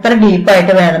മാക്സിമം എത്ര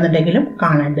ഡീപ്പായിട്ട് വേണമെന്നുണ്ടെങ്കിലും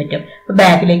കാണാൻ പറ്റും.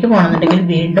 ബാക്കിലേക്ക് പോകണമെന്നുണ്ടെങ്കിൽ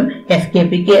വീണ്ടും എസ്കേപ്പ്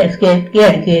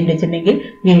അടിച്ച് കഴിഞ്ഞിട്ടുണ്ടെങ്കിൽ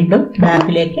വീണ്ടും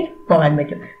ബാക്കിലേക്ക് പോകാൻ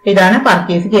പറ്റും. ഇതാണ്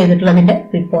പർച്ചേസ് ചെയ്തിട്ടുള്ളതിന്റെ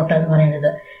റിപ്പോർട്ട് എന്ന് പറയുന്നത്.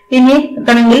 ഇനി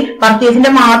ആണെങ്കിൽ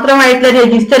പർച്ചേസിന്റെ മാത്രമായിട്ടുള്ള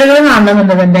രജിസ്റ്ററുകൾ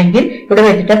കാണണമെന്നുണ്ടെങ്കിൽ ഇവിടെ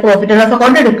വെച്ചിട്ട് പ്രോഫിറ്റ് ആൻഡ് ലോസ്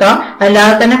അക്കൗണ്ട് എടുക്കാം.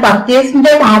 അല്ലാതെ തന്നെ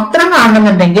പർച്ചേസിന്റെ മാത്രം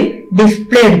കാണണമെന്നുണ്ടെങ്കിൽ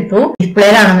ഡിസ്പ്ലേ എടുത്തു.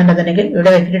 ഡിസ്പ്ലേയിലാണെന്നുണ്ടെങ്കിൽ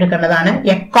ഇവിടെ വെച്ചിട്ട് എടുക്കേണ്ടതാണ്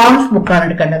അക്കൗണ്ട്സ് ബുക്കാണ്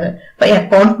എടുക്കേണ്ടത്. അപ്പൊ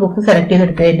അക്കൗണ്ട്സ് ബുക്ക് സെലക്ട്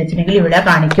ചെയ്തെടുത്ത് കഴിഞ്ഞിട്ടുണ്ടെങ്കിൽ ഇവിടെ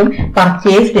കാണിക്കും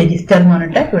പർച്ചേസ് രജിസ്റ്റർ എന്ന്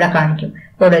പറഞ്ഞിട്ട് ഇവിടെ കാണിക്കും.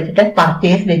 ഇവിടെ വെച്ചിട്ട്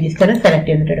പർച്ചേസ് രജിസ്റ്റർ സെലക്ട്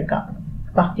ചെയ്തിട്ട് എടുക്കാം.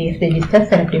 Purchase register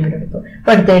select ചെയ്തിട്ടെടുത്തു. അപ്പൊ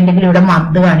എടുത്തു കഴിഞ്ഞിട്ടുണ്ടെങ്കിൽ ഇവിടെ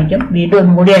മന്ത് കാണിക്കും. വീണ്ടും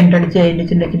ഒന്നും കൂടി എൻട്രി അടിച്ച്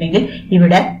കഴിഞ്ഞിട്ടുണ്ടെങ്കിൽ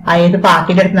ഇവിടെ ഏത്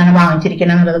പാർട്ടിയുടെ അടുത്ത് നിന്നാണ്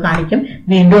വാങ്ങിച്ചിരിക്കണം എന്നുള്ളത് കാണിക്കും.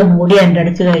 വീണ്ടും ഒന്നും കൂടി എൻട്രി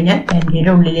അടിച്ച് കഴിഞ്ഞാൽ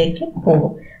എൻട്രിയുടെ ഉള്ളിലേക്ക്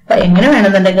പോകും. അപ്പൊ എങ്ങനെ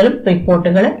വേണമെന്നുണ്ടെങ്കിലും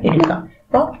റിപ്പോർട്ടുകൾ എടുക്കാം.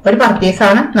 അപ്പൊ ഒരു പർച്ചേസ്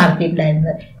ആണ്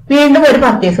നടത്തിയിട്ടുണ്ടായിരുന്നത്. വീണ്ടും ഒരു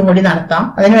പർച്ചേസും കൂടി നടത്താം.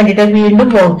 അതിന് വേണ്ടിയിട്ട് വീണ്ടും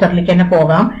വൗച്ചറിലേക്ക് തന്നെ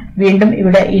പോകാം. വീണ്ടും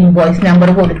ഇവിടെ ഇൻവോയ്സ്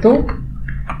നമ്പർ കൊടുത്തു,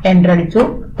 എൻട്രി അടിച്ചു,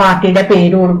 പാർട്ടിയുടെ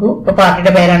പേര് കൊടുത്തു. ഇപ്പൊ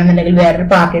പാർട്ടിയുടെ പേരാണെന്നുണ്ടെങ്കിൽ വേറൊരു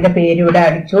പാർട്ടിയുടെ പേര് ഇവിടെ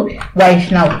അടിച്ചു,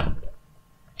 Vaishnav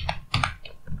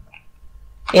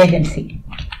agency.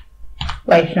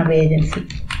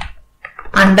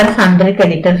 Under sundry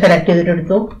creditor select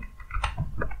ചെയ്തിട്ടെടുത്തു.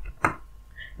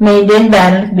 Maintain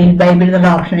balance bill by bill എന്നുള്ള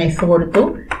ഓപ്ഷൻ എസ് കൊടുത്തു,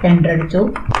 എൻട്രി അടിച്ചു,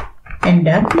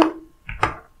 എന്റർ.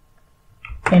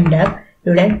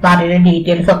 ഇവിടെ പാർട്ടിയുടെ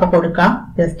ഡീറ്റെയിൽസ് ഒക്കെ കൊടുക്കാം.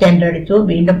 ജസ്റ്റ് എൻട്രി അടിച്ചു.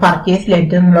 വീണ്ടും purchase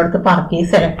ledger എന്നുള്ളടത്ത് purchase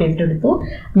select ചെയ്തിട്ടെടുത്തു.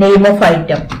 Name of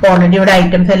item already ഇവിടെ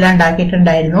ഐറ്റംസ് എല്ലാം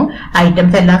ഉണ്ടാക്കിയിട്ടുണ്ടായിരുന്നു.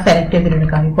 ഐറ്റംസ് എല്ലാം സെലക്ട്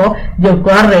ചെയ്തിട്ടെടുക്കാം. ഇപ്പോ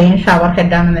ജഗ്വാർ റെയിൻ ഷവർ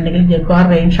ഹെഡ് ആണെന്നുണ്ടെങ്കിൽ jaguar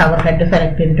rain shower head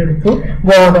select ചെയ്തിട്ടെടുത്തു.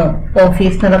 Godown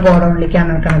office എന്നുള്ള ഗോഡൌണിലേക്കാണ്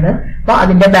നിൽക്കുന്നത്. അപ്പൊ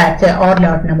അതിന്റെ ബാച്ച് ഓർ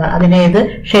ലോട്ട് നമ്പർ അതിന് ഏത്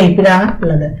ഷേപ്പിലാണ്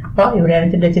ഉള്ളത്. അപ്പൊ ഇവിടെ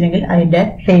വെച്ചിട്ടുണ്ടെങ്കിൽ അതിന്റെ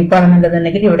ഷേപ്പ്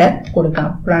ആണെന്നുണ്ടെന്നുണ്ടെങ്കിൽ ഇവിടെ കൊടുക്കാം.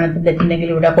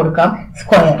 വെച്ചിട്ടുണ്ടെങ്കിൽ ഇവിടെ കൊടുക്കാം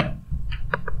സ്ക്വയർ.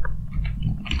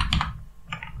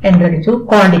 എൻട്രി അടിച്ചു.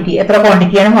 ക്വാണ്ടിറ്റി എത്ര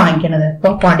ക്വാണ്ടിറ്റിയാണ് വാങ്ങിക്കുന്നത്. ഇപ്പൊ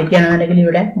ക്വാണ്ടിറ്റി ആണെന്നുണ്ടെങ്കിൽ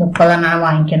ഇവിടെ 30 ആണ്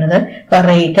വാങ്ങിക്കുന്നത്. ഇപ്പൊ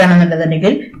റേറ്റ്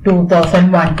ആണെന്നുണ്ടെന്നുണ്ടെങ്കിൽ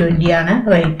 2120 ആണ്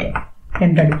റേറ്റ്.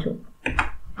 എൻട്രി അടിച്ചു.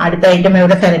 അടുത്ത ഐറ്റം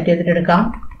ഇവിടെ സെലക്ട് ചെയ്തിട്ട് എടുക്കാം.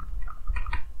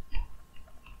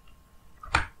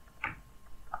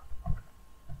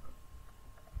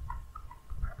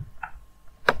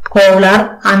 Collar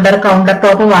under counter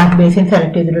top wash basin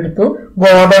select ചെയ്തിട്ടെടുത്തു.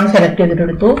 Godown select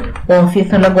ചെയ്തിട്ടെടുത്തു. Office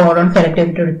എന്നുള്ള ഗോഡൌൺ സെലക്ട്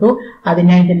ചെയ്തിട്ടെടുത്തു.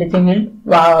 അതിനനുസരിച്ചെങ്കിൽ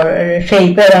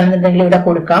ഷേപ്പ് ഏതാണെന്നുണ്ടെങ്കിൽ ഇവിടെ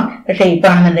കൊടുക്കാം. ഷേപ്പ്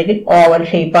ആണെന്നുണ്ടെങ്കിൽ ഓവൽ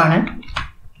ഷേപ്പ് ആണ്,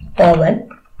 ഓവൽ.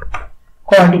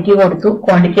 ക്വാണ്ടിറ്റി കൊടുത്തു.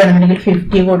 ക്വാണ്ടിറ്റി ആണെന്നുണ്ടെങ്കിൽ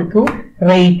 50 കൊടുത്തു.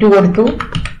 റേറ്റ് കൊടുത്തു.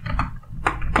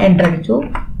 എൻട്രി അടിച്ചു,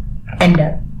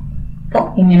 എന്റർ. അപ്പൊ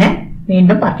ഇങ്ങനെ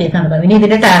വീണ്ടും പർച്ചേസ് നടത്താം. ഇനി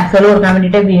ഇതിന്റെ ടാക്സുകൾ കൊടുക്കാൻ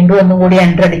വേണ്ടിയിട്ട് വീണ്ടും ഒന്നും കൂടി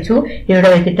എൻട്രി അടിച്ചു. ഇവിടെ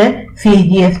വെച്ചിട്ട്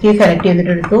CGST സെലക്ട്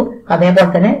ചെയ്തിട്ടെടുത്തു. അതേപോലെ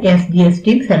തന്നെ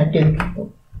SGST സെലക്ട് ചെയ്തിട്ടെടുത്തു.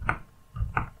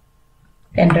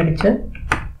 എൻട്രി അടിച്ച്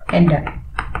എന്റർ.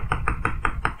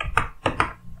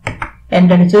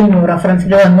 എൻട്രടിച്ചു. ന്യൂ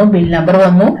റെഫറൻസിൽ വന്നു, ബിൽ നമ്പർ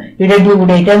വന്നു. ഇവിടെ ഡ്യൂ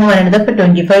ഡേറ്റ് എന്ന് പറയുന്നത് ഇപ്പൊ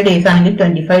 25 ഡേയ്സ് ആണെങ്കിൽ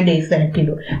 25 ഡേയ്സ് സെലക്ട്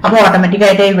ചെയ്തു. അപ്പൊ ഓട്ടോമാറ്റിക്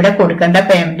ആയിട്ട് ഇവിടെ കൊടുക്കേണ്ട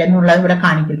പേയ്മെന്റ് എന്നുള്ളത് ഇവിടെ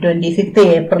കാണിക്കും. 26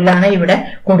 ഏപ്രിലാണ് ഇവിടെ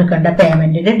കൊടുക്കേണ്ട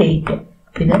പേയ്മെന്റിന്റെ ഡേറ്റ്.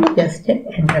 ഇത് ജസ്റ്റ്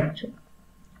എൻട്രി അടിച്ചു.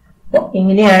 അപ്പൊ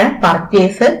ഇങ്ങനെയാണ്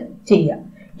പർച്ചേസ് ചെയ്യുക.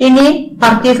 ഇനി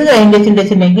പർച്ചേസ്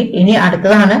കഴിഞ്ഞിട്ടുണ്ടെങ്കിൽ ഇനി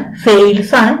അടുത്തതാണ്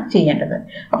സെയിൽസ് ആണ് ചെയ്യേണ്ടത്.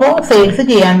 അപ്പോ സെയിൽസ്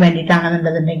ചെയ്യാൻ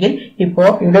വേണ്ടിയിട്ടാണെന്നുണ്ടെന്നുണ്ടെങ്കിൽ ഇപ്പോ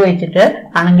ഇവിടെ വെച്ചിട്ട്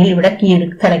ആണെങ്കിൽ ഇവിടെ കീ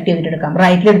സെലക്ട് ചെയ്തിട്ട് എടുക്കാം.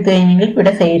 റൈറ്റിൽ എടുത്തു കഴിഞ്ഞെങ്കിൽ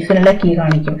ഇവിടെ സെയിൽസിനുള്ള കീ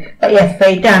കാണിക്കും. അപ്പൊ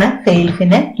F8 ആണ്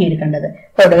സെയിൽസിന് കീ എടുക്കേണ്ടത്.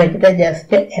 അപ്പൊ ഇവിടെ വെച്ചിട്ട്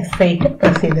ജസ്റ്റ് F8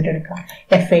 പ്രസ് ചെയ്തിട്ട് എടുക്കാം.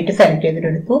 F8 സെലക്ട് ചെയ്തിട്ട്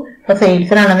എടുത്തു. അപ്പൊ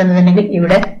സെയിൽസിനാണെന്നുണ്ടെങ്കിൽ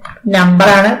ഇവിടെ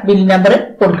നമ്പറാണ്, ബിൽ നമ്പർ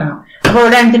കൊടുക്കണം. അപ്പൊ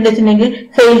ഇവിടെ വെച്ചിട്ടുണ്ടെങ്കിൽ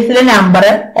സെയിൽസിലെ നമ്പർ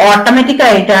ഓട്ടോമാറ്റിക്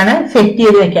ആയിട്ടാണ് സെറ്റ്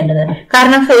ചെയ്ത് വെക്കേണ്ടത്.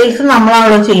 കാരണം സെയിൽസ്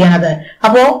നമ്മളാണല്ലോ ചെയ്യണത്.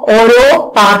 അപ്പോ ഓരോ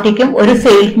പാർട്ടിക്കും ഒരു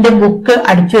സെയിൽസിന്റെ ബുക്ക്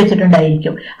അടിച്ചു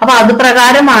വെച്ചിട്ടുണ്ടായിരിക്കും. അപ്പൊ അത്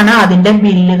പ്രകാരമാണ് അതിന്റെ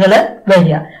ബില്ലുകൾ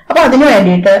വരിക. അപ്പൊ അതിന്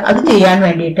വേണ്ടിയിട്ട് അത് ചെയ്യാൻ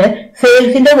വേണ്ടിയിട്ട്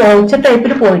സെയിൽസിന്റെ വൗച്ചർ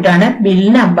ടൈപ്പിൽ പോയിട്ടാണ് ബിൽ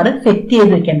നമ്പർ സെറ്റ്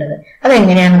ചെയ്ത് വെക്കേണ്ടത്.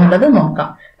 അതെങ്ങനെയാണെന്നുള്ളത് നോക്കാം.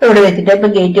 ഇവിടെ വെച്ചിട്ട് ഇപ്പൊ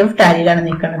ഗേറ്റ് ഓഫ് ടാലിയിലാണ്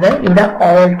നിൽക്കുന്നത്. ഇവിടെ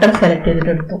ഓൾട്ടർ സെലക്ട്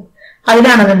ചെയ്തിട്ടെടുത്തു.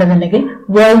 അതിലാണെന്നുണ്ടെന്നുണ്ടെങ്കിൽ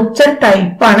വൗച്ചർ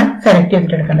ടൈപ്പ് ആണ് സെലക്ട്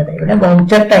ചെയ്തിട്ടെടുക്കേണ്ടത്. ഇവിടെ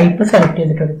വൗച്ചർ ടൈപ്പ് സെലക്ട്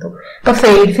ചെയ്തിട്ടെടുത്തു. അപ്പൊ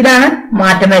സെയിൽസിലാണ്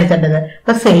മാറ്റം വരുത്തേണ്ടത്.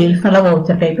 അപ്പൊ സെയിൽസ് എന്നുള്ള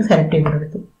വൗച്ചർ ടൈപ്പ് സെലക്ട്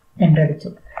ചെയ്തിട്ടെടുത്തു. എൻട്രി അടിച്ചു.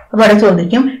 അപ്പൊ അവിടെ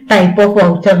ചോദിക്കും ടൈപ്പ് ഓഫ്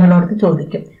വൗച്ചർ എന്നുള്ളടത്ത്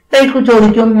ചോദിക്കും.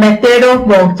 ചോദിക്കും മെത്തേഡ് ഓഫ്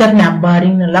വൗച്ചർ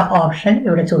നമ്പറിംഗ് എന്നുള്ള ഓപ്ഷൻ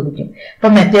ഇവിടെ ചോദിക്കും. അപ്പൊ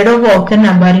മെത്തേഡ് ഓഫ് വൗച്ചർ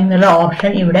നമ്പറിംഗ് എന്നുള്ള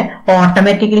ഓപ്ഷൻ ഇവിടെ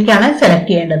ഓട്ടോമാറ്റിക്കലിക്കാണ് സെലക്ട്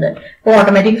ചെയ്യേണ്ടത്. അപ്പൊ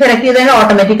ഓട്ടോമാറ്റിക് സെലക്ട് ചെയ്താൽ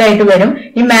ഓട്ടോമാറ്റിക് ആയിട്ട് വരും.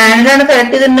 ഈ മാനുവലാണ്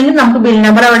സെലക്ട് ചെയ്തിട്ടുണ്ടെങ്കിൽ നമുക്ക് ബിൽ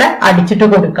നമ്പർ അവിടെ അടിച്ചിട്ട്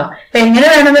കൊടുക്കാം. അപ്പൊ എങ്ങനെ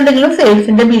വേണമെന്നുണ്ടെങ്കിലും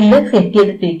സെയിൽസിന്റെ ബില്ല് സെറ്റ്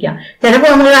ചെയ്തിട്ടിരിക്കാം. ചില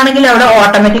ഫോമുകളാണെങ്കിൽ അവിടെ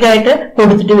ഓട്ടോമാറ്റിക് ആയിട്ട്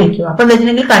കൊടുത്തിട്ട് വെക്കും. അപ്പൊ എന്താ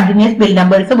വെച്ചിട്ടുണ്ടെങ്കിൽ കണ്ടിന്യൂസ് ബിൽ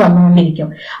നമ്പേഴ്സ് വന്നുകൊണ്ടിരിക്കും.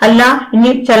 അല്ല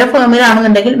ഇനി ചില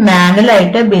ഫോമിലാണെന്നുണ്ടെങ്കിൽ മാനുവൽ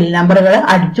ആയിട്ട് ബിൽ നമ്പറുകൾ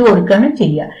അടിച്ചു കൊടുക്കുകയാണ്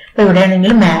ചെയ്യുക. അപ്പൊ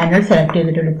ഇവിടെയാണെങ്കിൽ മാനുവൽ സെലക്ട്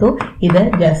ചെയ്തിട്ടെടുത്തു. ഇത്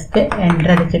ജസ്റ്റ് എൻ്റർ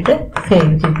അടിച്ചിട്ട്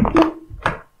സേവ് ചെയ്തു.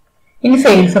 ഇനി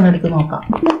സെയിൽസ് ഒന്ന് എടുത്ത് നോക്കാം.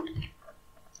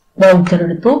 വൗച്ചർ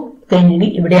എടുത്തു. കഴിഞ്ഞെങ്കിൽ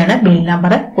ഇവിടെയാണ് ബിൽ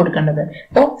നമ്പർ കൊടുക്കേണ്ടത്.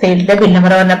 അപ്പോൾ സെയിൽസിന്റെ ബിൽ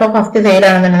നമ്പർ പറഞ്ഞപ്പോ ഫസ്റ്റ് സെയിൽ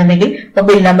ആണെന്നുണ്ടെങ്കിൽ ഇപ്പൊ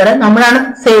ബിൽ നമ്പർ നമ്മളാണ്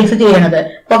സെയിൽസ് ചെയ്യണത്.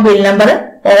 അപ്പൊ ബിൽ നമ്പർ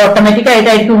ഓട്ടോമാറ്റിക്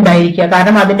ആയിട്ടായിരിക്കും ഉണ്ടായിരിക്കുക.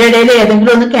 കാരണം അതിന്റെ ഇടയിൽ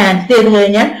ഏതെങ്കിലും ഒന്ന് ക്യാൻസൽ ചെയ്ത്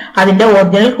കഴിഞ്ഞാൽ അതിന്റെ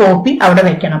ഒറിജിനൽ കോപ്പി അവിടെ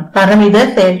വെക്കണം. കാരണം ഇത്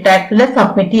സെയിൽസ് ടാക്സിൽ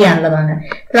സബ്മിറ്റ് ചെയ്യാനുള്ളതാണ്.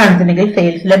 ഇതാണെന്നുണ്ടെങ്കിൽ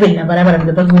സെയിൽസിലെ ബിൽ നമ്പർ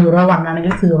പറയുന്നത് ഇപ്പൊ 01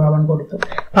 ആണെങ്കിൽ 01 കൊടുത്തു.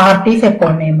 പാർട്ടീസ്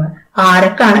അക്കൗണ്ട് നെയിം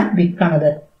ആരൊക്കെയാണ്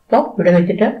വിൽക്കണത്. അപ്പൊ ഇവിടെ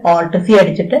വെച്ചിട്ട് Alt C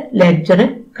അടിച്ചിട്ട് ലെഡ്ജർ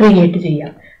ക്രിയേറ്റ്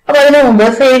ചെയ്യാം. അപ്പൊ അതിനു മുമ്പ്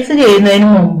സെയിൽസ് ചെയ്യുന്നതിന്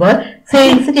മുമ്പ്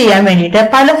സെയിൽസ് ചെയ്യാൻ വേണ്ടിയിട്ട്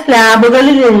പല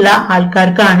സ്ലാബുകളിലുള്ള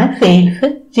ആൾക്കാർക്കാണ് സെയിൽസ്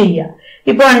ചെയ്യുക.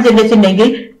 ഇപ്പൊ വെച്ചിട്ടുണ്ടെങ്കിൽ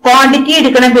ക്വാണ്ടിറ്റി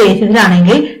എടുക്കുന്ന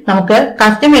ബേസിസിലാണെങ്കിൽ നമുക്ക്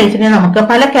കസ്റ്റമേഴ്സിനെ നമുക്ക്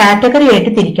പല കാറ്റഗറി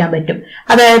ആയിട്ട് തിരിക്കാൻ പറ്റും.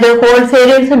 അതായത്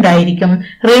ഹോൾസെയിലേഴ്സ് ഉണ്ടായിരിക്കും,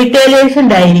 റീറ്റെയിലേഴ്സ്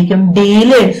ഉണ്ടായിരിക്കും,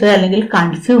 ഡീലേഴ്സ് അല്ലെങ്കിൽ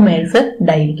കൺസ്യൂമേഴ്സ്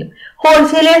ഉണ്ടായിരിക്കും.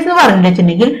 ഹോൾസെയിലേഴ്സ് എന്ന്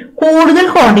പറഞ്ഞിട്ടുണ്ടെങ്കിൽ കൂടുതൽ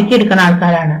ക്വാണ്ടിറ്റി എടുക്കുന്ന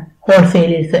ആൾക്കാരാണ്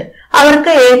ഹോൾസെയിലേഴ്സ്.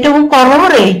 അവർക്ക് ഏറ്റവും കുറവ്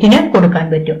റേറ്റിന് കൊടുക്കാൻ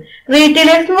പറ്റും.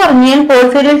 റീറ്റെയിലേഴ്സ് എന്ന് പറഞ്ഞാൽ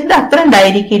ഹോൾസെയിലേഴ്സിന്റെ അത്ര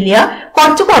ഉണ്ടായിരിക്കില്ല,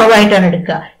 കുറച്ച് കുറവായിട്ടാണ്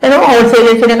എടുക്കുക. എന്നാൽ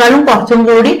ഹോൾസെയിലേഴ്സിനെക്കാളും കുറച്ചും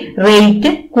കൂടി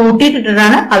റേറ്റ്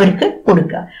കൂട്ടിയിട്ടിട്ടാണ് അവർക്ക്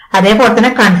കൊടുക്കുക. അതേപോലെ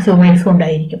തന്നെ കൺസ്യൂമേഴ്സും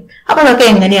ഉണ്ടായിരിക്കും. അപ്പൊ അതൊക്കെ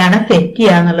എങ്ങനെയാണ് സെറ്റ്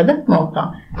ചെയ്യുക എന്നുള്ളത് നോക്കാം.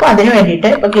 അപ്പൊ അതിന് വേണ്ടിയിട്ട്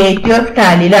ഇപ്പൊ ഗേറ്റ് ഓഫ്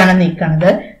ടാലിയിലാണ് നിൽക്കുന്നത്.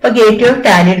 ഇപ്പൊ ഗേറ്റ് ഓഫ്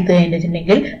ടാലി എടുത്തു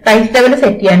കഴിഞ്ഞിട്ടുണ്ടെങ്കിൽ പ്രൈസ് ലെവൽ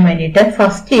സെറ്റ് ചെയ്യാൻ വേണ്ടിയിട്ട്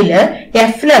ഫസ്റ്റില്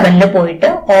F11 പോയിട്ട്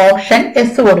ഓപ്ഷൻ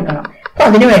S കൊടുക്കണം. അപ്പൊ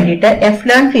അതിന് വേണ്ടിയിട്ട്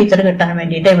F11 ഫീച്ചർ കിട്ടാൻ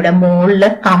വേണ്ടിയിട്ട് ഇവിടെ മുകളിൽ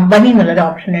കമ്പനി എന്നുള്ളൊരു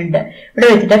ഓപ്ഷൻ ഉണ്ട്. ഇവിടെ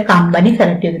വെച്ചിട്ട് കമ്പനി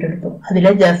സെലക്ട് ചെയ്തിട്ടെടുത്തു. അതിൽ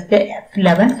ജസ്റ്റ്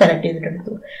F11 സെലക്ട്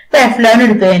ചെയ്തിട്ടെടുത്തു. അപ്പൊ F11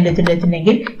 എടുത്തു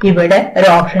കഴിഞ്ഞിട്ടുണ്ടെങ്കിൽ ഇവിടെ ഒരു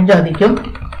ഓപ്ഷൻ ചോദിക്കും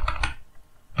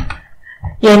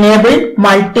എനേബിൾ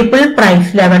മൾട്ടിപ്പിൾ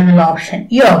പ്രൈസ് ലെവൽ എന്നുള്ള ഓപ്ഷൻ.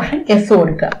 ഈ ഓപ്ഷൻ S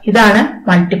കൊടുക്കുക. ഇതാണ്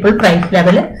മൾട്ടിപ്പിൾ പ്രൈസ്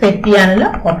ലെവൽ സെറ്റ് ചെയ്യാനുള്ള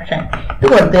ഓപ്ഷൻ. ഇത്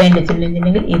കൊടുത്തു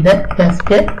കഴിഞ്ഞിട്ടുണ്ടെങ്കിൽ ഇത്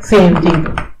ജസ്റ്റ് സേവ്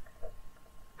ചെയ്തു.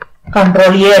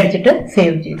 Ctrl A അടിച്ചിട്ട്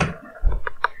സേവ് ചെയ്തു.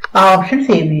 ആ ഓപ്ഷൻ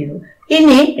സേവ് ചെയ്തു.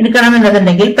 ഇനി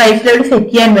എടുക്കണമെന്നുണ്ടെങ്കിൽ പ്രൈസ് ലെവൽ സെറ്റ്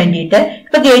ചെയ്യാൻ വേണ്ടിയിട്ട്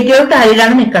ഇപ്പൊ ഗേറ്റ് ഓഫ്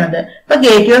ടാലിയിലാണ് നിൽക്കുന്നത്. ഇപ്പൊ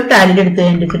ഗേറ്റ് ഓഫ് ടാലിയിൽ എടുത്തു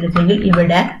കഴിഞ്ഞിട്ടുണ്ടെങ്കിൽ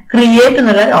ഇവിടെ ക്രിയേറ്റ്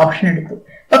എന്നുള്ള ഓപ്ഷൻ എടുത്തു.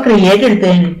 അപ്പൊ ക്രിയേറ്റ് എടുത്തു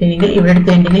കഴിഞ്ഞിട്ടുണ്ടെങ്കിൽ ഇവിടെ എടുത്തു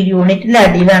കഴിഞ്ഞിട്ടുണ്ടെങ്കിൽ യൂണിറ്റിന്റെ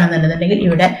അടിയിലാണെന്നുണ്ടെങ്കിൽ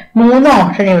ഇവിടെ 3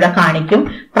 ഓപ്ഷൻ ഇവിടെ കാണിക്കും.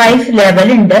 പ്രൈസ്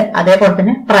ലെവൽ ഉണ്ട്, അതേപോലെ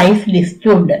തന്നെ പ്രൈസ്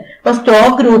ലിസ്റ്റും ഉണ്ട്. അപ്പൊ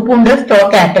സ്റ്റോക്ക് ഗ്രൂപ്പും ഉണ്ട്,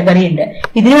 സ്റ്റോക്ക് കാറ്റഗറി ഉണ്ട്.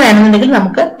 ഇതിന് വേണമെന്നുണ്ടെങ്കിൽ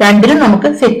നമുക്ക് രണ്ടിലും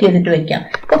നമുക്ക് സെറ്റ് ചെയ്തിട്ട് വെക്കാം.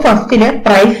 അപ്പൊ ഫസ്റ്റില്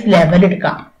പ്രൈസ് ലെവൽ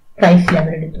എടുക്കാം. പ്രൈസ്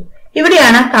ലെവൽ എടുത്തു.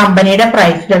 ഇവിടെയാണ് കമ്പനിയുടെ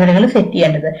പ്രൈസ് ലെവലുകൾ സെറ്റ്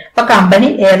ചെയ്യേണ്ടത്. അപ്പൊ കമ്പനി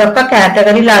ഏതൊക്കെ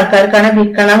കാറ്റഗറിയിൽ ആൾക്കാർക്കാണ്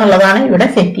വിൽക്കണം എന്നുള്ളതാണ് ഇവിടെ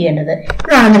സെറ്റ് ചെയ്യേണ്ടത്.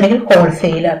 ഇതാണെന്നുണ്ടെങ്കിൽ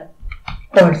ഹോൾസെയിലർ,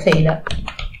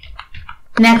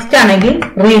 നെക്സ്റ്റ് ആണെങ്കിൽ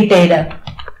റീറ്റെയിലർ,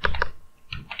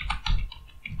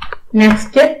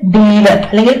 നെക്സ്റ്റ് ഡീലർ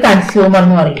അല്ലെങ്കിൽ കൺസ്യൂമർ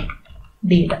എന്ന് പറയും.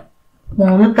 ഡീലർ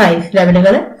 3 പ്രൈസ്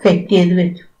ലെവലുകൾ സെറ്റ് ചെയ്ത്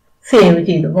വെച്ചു, സേവ്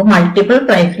ചെയ്തു. അപ്പൊ മൾട്ടിപ്പിൾ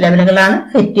പ്രൈസ് ലെവലുകളാണ്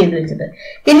സെറ്റ് ചെയ്ത് വെച്ചത്.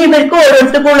 ഇനി ഇവർക്ക്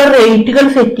ഓരോരുത്തർക്കുള്ള റേറ്റുകൾ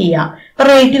സെറ്റ് ചെയ്യാം. അപ്പൊ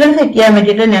റേറ്റുകൾ സെറ്റ് ചെയ്യാൻ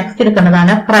വേണ്ടിയിട്ട് നെക്സ്റ്റ്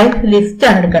എടുക്കേണ്ടതാണ് പ്രൈസ് ലിസ്റ്റ്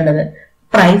ആണ് എടുക്കേണ്ടത്.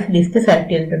 Price list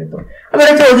select ചെയ്തിട്ടെടുത്തു. അപ്പൊ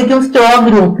ഇവിടെ ചോദിക്കും stock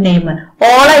group name.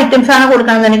 All items ആണ്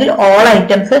കൊടുക്കണമെന്നുണ്ടെങ്കിൽ ഓൾ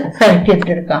ഐറ്റംസ് സെലക്ട്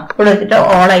ചെയ്തിട്ടെടുക്കാം. ഇവിടെ വെച്ചിട്ട്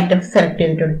ഓൾ ഐറ്റംസ് സെലക്ട്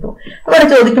ചെയ്തിട്ടെടുത്തു. അപ്പൊ ഇവിടെ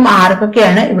ചോദിക്കും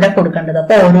ആർക്കൊക്കെയാണ് ഇവിടെ കൊടുക്കേണ്ടത്.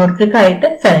 അപ്പൊ ഓരോരുത്തർക്കായിട്ട്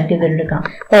സെലക്ട് ചെയ്തിട്ടെടുക്കാം.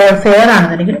 ഹോൾസെയിലർ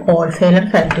ആണെന്നുണ്ടെങ്കിൽ ഹോൾസെയിലർ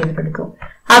സെലക്ട് ചെയ്തിട്ടെടുത്തു.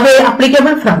 അത്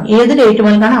അപ്ലിക്കബിൾ ഫ്രം ഏത് ഡേറ്റ്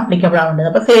മുതൽക്കാണ് അപ്ലിക്കബിൾ ആവേണ്ടത്.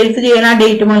 അപ്പൊ സെയിൽസ് ചെയ്യുന്ന ആ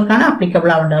ഡേറ്റ് മുതൽക്കാണ് അപ്ലിക്കബിൾ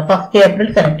ആവേണ്ടത്. 1 April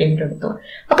select ചെയ്തിട്ടെടുത്തു.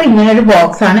 അപ്പൊ ഇങ്ങനെ ഒരു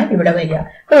ബോക്സ് ആണ് ഇവിടെ വരിക.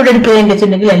 അപ്പൊ ഇവിടെ എടുത്തു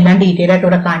കഴിഞ്ഞിട്ടുണ്ടെങ്കിൽ എല്ലാം ഡീറ്റെയിൽ ആയിട്ട്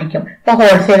ഇവിടെ കാണിക്കും. അപ്പൊ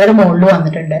ഹോൾസെയിലർ മുകളിൽ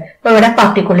വന്നിട്ടുണ്ട്. അപ്പൊ ഇവിടെ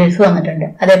പർട്ടിക്കുലേഴ്സ് വന്നിട്ടുണ്ട്,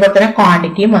 അതേപോലെ തന്നെ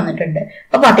ക്വാണ്ടിറ്റിയും വന്നിട്ടുണ്ട്.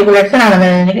 അപ്പൊ പർട്ടിക്കുലേഴ്സ്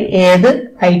ആണെന്നുണ്ടെങ്കിൽ ഏത്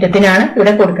ഐറ്റത്തിനാണ്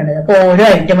ഇവിടെ കൊടുക്കേണ്ടത്. അപ്പൊ ഓരോ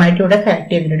ഐറ്റമായിട്ട് ഇവിടെ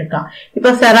സെലക്ട് ചെയ്തിട്ടെടുക്കാം.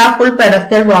 ഇപ്പൊ സെറാ ഫുൾ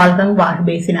പെഡസ്റ്റൽ വാൾഗൺ വാഷ്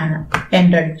ബേസിനാണ്.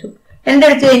 എൻ്റർ അടിച്ചു. എൻ്റർ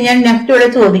അടിച്ചു കഴിഞ്ഞാൽ നെക്സ്റ്റ് ഇവിടെ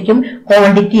ചോദിക്കും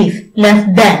ക്വാണ്ടിറ്റീസ് ലെസ്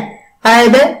ദാൻ,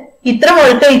 അതായത് ഇത്ര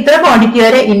മുതൽക്ക് ഇത്ര ക്വാണ്ടിറ്റി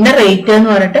വരെ ഇന്ന റേറ്റ് എന്ന്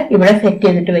പറഞ്ഞിട്ട് ഇവിടെ സെറ്റ്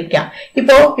ചെയ്തിട്ട് വെക്കാം.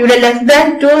 ഇപ്പോ ഇവിടെ ലെസ് ദാൻ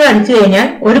 2 അടിച്ചു കഴിഞ്ഞാൽ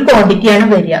ഒരു ക്വാണ്ടിറ്റിയാണ്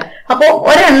വരിക. അപ്പോ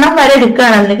ഒരെണ്ണം വരെ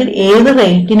എടുക്കുകയാണെന്നുണ്ടെങ്കിൽ ഏത്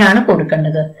റേറ്റിനാണ്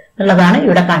കൊടുക്കേണ്ടത് എന്നുള്ളതാണ്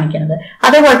ഇവിടെ കാണിക്കുന്നത്.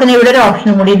 അതേപോലെ തന്നെ ഇവിടെ ഒരു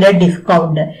ഓപ്ഷനും കൂടി ഉണ്ട്,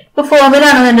 ഡിസ്കൗണ്ട്. ഇപ്പൊ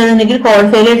ഫോമിലാണെന്നുണ്ടെങ്കിൽ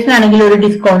ഹോൾസെയിലേഴ്സിനാണെങ്കിൽ ഒരു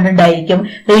ഡിസ്കൗണ്ട് ഉണ്ടായിരിക്കും,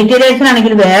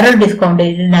 റീറ്റെയിലേഴ്സിനാണെങ്കിൽ വേറൊരു ഡിസ്കൗണ്ട്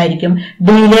ഉണ്ടായിരിക്കും,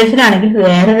 ഡീലേഴ്സിനാണെങ്കിൽ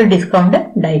വേറൊരു ഡിസ്കൗണ്ട്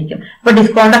ഉണ്ടായിരിക്കും. അപ്പൊ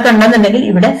ഡിസ്കൗണ്ട് ഒക്കെ ഉണ്ടെന്നുണ്ടെങ്കിൽ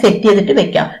ഇവിടെ സെറ്റ് ചെയ്തിട്ട്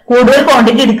വെക്കാം. കൂടുതൽ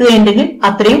ക്വാണ്ടിറ്റി എടുക്കുകയുണ്ടെങ്കിൽ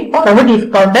അത്രയും കുറവ്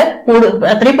ഡിസ്കൗണ്ട്,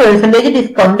 അത്രയും പെർസെന്റേജ്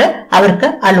ഡിസ്കൗണ്ട് അവർക്ക്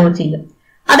അലോ ചെയ്യും.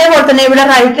 അതേപോലെ തന്നെ ഇവിടെ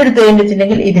റൈറ്റ് എടുത്തു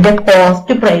കഴിഞ്ഞിട്ടുണ്ടെങ്കിൽ ഇതിന്റെ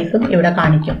കോസ്റ്റ് പ്രൈസും ഇവിടെ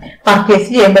കാണിക്കും. പർച്ചേസ്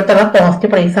ചെയ്യുമ്പോഴത്തുള്ള കോസ്റ്റ്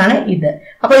പ്രൈസ് ആണ് ഇത്.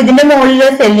 അപ്പൊ ഇതിന്റെ മുകളിൽ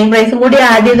സെല്ലിംഗ് പ്രൈസും കൂടി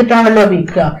ആഡ് ചെയ്തിട്ടാണല്ലോ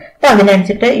വിൽക്കുക. അപ്പൊ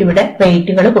അതിനനുസരിച്ചിട്ട് ഇവിടെ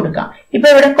റേറ്റുകൾ കൊടുക്കാം. ഇപ്പൊ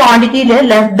ഇവിടെ ക്വാണ്ടിറ്റിയിൽ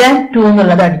 <2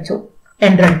 എന്നുള്ളത് അടിച്ചു,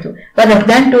 എൻ്റർ അടിച്ചു. അപ്പൊ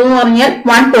 <2 എന്ന് പറഞ്ഞാൽ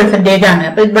 1% ആണ്.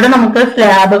 അപ്പൊ ഇവിടെ നമുക്ക്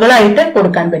സ്ലാബുകളായിട്ട്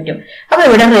കൊടുക്കാൻ പറ്റും. അപ്പൊ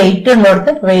ഇവിടെ റേറ്റ്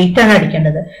ഉള്ളടത്ത് റേറ്റ് ആണ്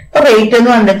അടിക്കേണ്ടത്. അപ്പൊ റേറ്റ്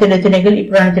എന്ന് പറഞ്ഞിട്ടുണ്ടെങ്കിൽ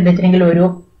ഇപ്പോഴാണ് വെച്ചിട്ടുണ്ടെങ്കിൽ ഒരു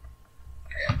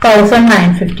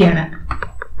 1950 ആണ്.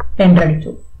 എൻ്റർ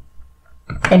അടിച്ചു,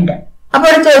 എൻ്റർ. അപ്പൊ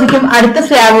ഇവിടെ ചോദിക്കും അടുത്ത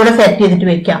സ്ലാബ് ഇവിടെ സെറ്റ് ചെയ്തിട്ട്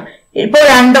വെക്കാം. ഇപ്പൊ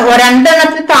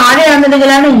രണ്ടെണ്ണത്തിൽ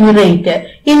താഴെയാണെന്നുണ്ടെങ്കിലാണ് ഈ റേറ്റ്.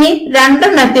 ഇനി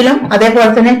രണ്ടെണ്ണത്തിലും അതേപോലെ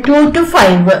തന്നെ 2 to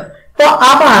 5. അപ്പൊ ആ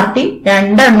പാർട്ടി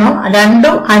രണ്ടും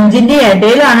 5ന്റെ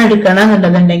ഇടയിലാണ്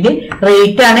എടുക്കണമെന്നുണ്ടെന്നുണ്ടെങ്കിൽ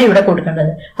റേറ്റ് ആണ് ഇവിടെ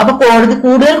കൊടുക്കേണ്ടത്. അപ്പൊ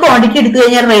കൂടുതൽ ക്വാണ്ടിറ്റി എടുത്തു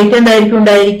കഴിഞ്ഞാൽ റേറ്റ് എന്തായിരിക്കും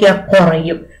ഉണ്ടായിരിക്കുക?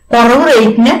 കുറയും. കുറവ്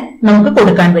റേറ്റിന് നമുക്ക്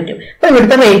കൊടുക്കാൻ പറ്റും. അപ്പൊ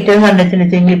ഇവിടുത്തെ റേറ്റ്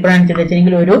കണ്ടെത്തിച്ചെങ്കിൽ ഇപ്പോഴാണ്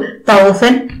വെച്ചിട്ടുണ്ടെങ്കിൽ ഒരു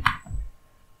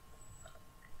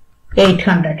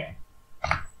 1800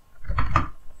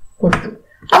 കൊടുത്തു.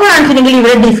 അപ്പൊ കാണിച്ചിട്ടുണ്ടെങ്കിൽ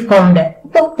ഇവിടെ ഡിസ്കൗണ്ട്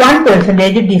ഇപ്പൊ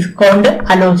 1% ഡിസ്കൗണ്ട്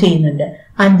അലോ ചെയ്യുന്നുണ്ട്.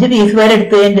 5 പീസ് വരെ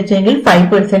എടുത്തു കഴിഞ്ഞിട്ടുണ്ടെങ്കിൽ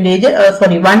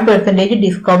 1%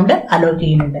 ഡിസ്കൗണ്ട് അലോ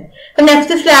ചെയ്യുന്നുണ്ട്.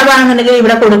 നെക്സ്റ്റ് സ്ലാബ് ആണെന്നുണ്ടെങ്കിൽ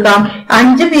ഇവിടെ കൊടുക്കാം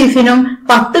 5 പീസിനും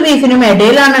 10 പീസിനും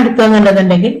ഇടയിലാണ്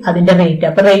എടുക്കുന്നതെന്നുണ്ടെങ്കിൽ അതിന്റെ റേറ്റ്.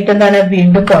 അപ്പൊ റേറ്റ് എന്താണ്?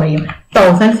 വീണ്ടും കുറയും.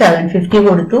 1750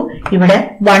 കൊടുത്തു. ഇവിടെ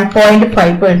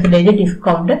 1.5%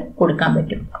 ഡിസ്കൗണ്ട് കൊടുക്കാൻ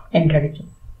പറ്റും. എൻ്റർ അടിച്ചു,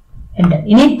 എൻ്റർ.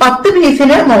 ഇനി 10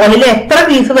 പീസിന് മുകളിൽ എത്ര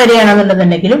പീസ്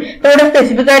വരെയാണെന്നുണ്ടെന്നുണ്ടെങ്കിലും ഇവിടെ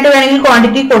സ്പെസിഫിക് ആയിട്ട് വേണമെങ്കിൽ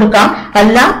ക്വാണ്ടിറ്റി കൊടുക്കാം.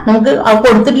 അല്ല നമുക്ക്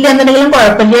കൊടുത്തിട്ടില്ല എന്നുണ്ടെങ്കിലും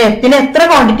കുഴപ്പമില്ല. എഫിന് എത്ര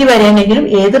ക്വാണ്ടിറ്റി വരെയാണെങ്കിലും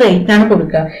ഏത് റേറ്റിനാണ്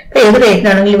കൊടുക്കുക. അപ്പൊ ഏത്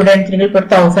റേറ്റിനാണെങ്കിൽ ഇവിടെ വെച്ചിട്ടുണ്ടെങ്കിൽ ഇപ്പോൾ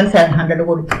 1700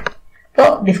 കൊടുത്തു. അപ്പോൾ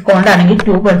ഡിസ്കൗണ്ട് ആണെങ്കിൽ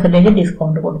 2%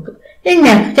 ഡിസ്കൗണ്ട് കൊടുത്തു. ഇനി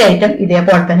നെക്സ്റ്റ് ഐറ്റം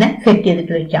ഇതേപോലെ തന്നെ സെറ്റ്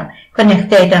ചെയ്തിട്ട് വെക്കാം. ഇപ്പൊ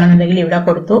നെക്സ്റ്റ് ഐറ്റം ആണെന്നുണ്ടെങ്കിൽ ഇവിടെ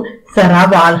കൊടുത്തു സെറ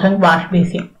വാൾഹങ് വാഷ്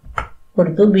ബേസിൻ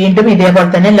കൊടുത്തു. വീണ്ടും ഇതേപോലെ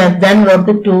തന്നെ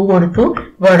 <2 കൊടുത്തു.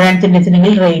 ഇവിടെ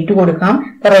വെച്ചിട്ടുണ്ടെങ്കിൽ റേറ്റ് കൊടുക്കാം.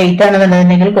 റേറ്റ്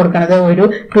ആണെന്നുണ്ടെങ്കിൽ കൊടുക്കുന്നത് ഒരു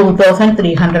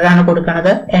 2300 ആണ്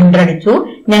കൊടുക്കുന്നത്. എൻ്റർ അടിച്ചു.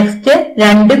 നെക്സ്റ്റ്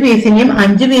 2 പീസിന്റെയും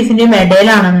 5 പീസിന്റെയും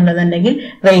ഇടയിലാണെന്നുണ്ടെന്നുണ്ടെങ്കിൽ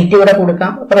റേറ്റ് ഇവിടെ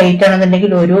കൊടുക്കാം. റേറ്റ്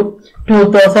ആണെന്നുണ്ടെങ്കിൽ ഒരു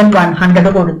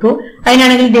 2100 കൊടുത്തു.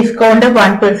 അതിനാണെങ്കിൽ ഡിസ്കൗണ്ട്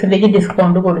 1%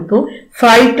 ഡിസ്കൗണ്ട് കൊടുത്തു.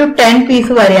 5 to 10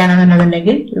 പീസ്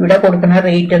വരെയാണെന്നുണ്ടെന്നുണ്ടെങ്കിൽ ഇവിടെ കൊടുക്കുന്ന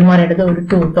റേറ്റ് എന്ന് പറയുന്നത് ഒരു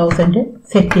 2000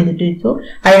 സെറ്റ് ചെയ്തിട്ട് വെച്ചു.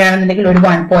 അതിനാണെന്നുണ്ടെങ്കിൽ ഒരു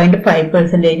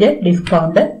 1.5%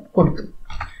 ഡിസ്കൗണ്ട് കൊടുത്തു.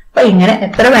 അപ്പൊ ഇങ്ങനെ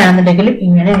എത്ര വേണമെന്നുണ്ടെങ്കിലും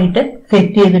ഇങ്ങനെ ആയിട്ട്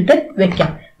സെറ്റ് ചെയ്തിട്ട് വെക്കാം.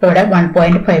 ഇവിടെ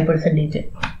 1.5%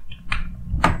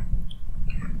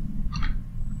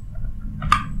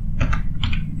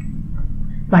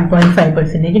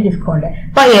 1.5% ഡിസ്കൗണ്ട്.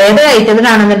 അപ്പൊ ഏത്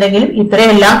ഐറ്റത്തിനാണെന്നുണ്ടെങ്കിലും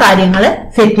ഇത്രയെല്ലാം കാര്യങ്ങൾ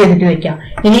സെറ്റ് ചെയ്തിട്ട് വെക്കാം.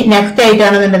 ഇനി നെക്സ്റ്റ് ഐറ്റം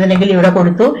ആണെന്നുണ്ടെന്നുണ്ടെങ്കിൽ ഇവിടെ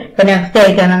കൊടുത്തു. ഇപ്പൊ നെക്സ്റ്റ്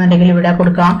ഐറ്റം ആണെന്നുണ്ടെങ്കിൽ ഇവിടെ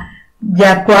കൊടുക്കാം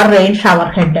ജാക്വാർ റെയിൻ ഷവർ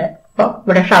ഹെഡ്. അപ്പൊ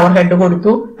ഇവിടെ ഷവർ ഹെഡ്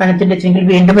കൊടുത്തു. കണത്തിന്റെ വെച്ചെങ്കിൽ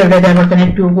വീണ്ടും ഇവിടെ ഇതേപോലെ തന്നെ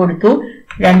 2 കൊടുത്തു.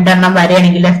 2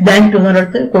 വരെയാണെങ്കിൽ <2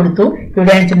 എന്നുള്ളത് കൊടുത്തു.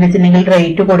 ഇവിടെ വെച്ചിട്ടുണ്ടെങ്കിൽ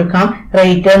റേറ്റ് കൊടുക്കാം.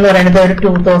 റേറ്റ് എന്ന് പറയുന്നത് ഒരു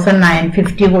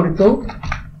 2950 കൊടുത്തു.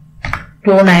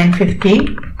 2950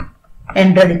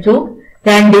 എൻ്റർ അടിച്ചു.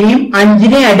 2നെയും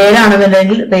 5നെയും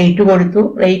ഇടയിലാണെന്നുണ്ടെങ്കിൽ റേറ്റ് കൊടുത്തു.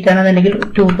 റേറ്റ് ആണെന്നുണ്ടെങ്കിൽ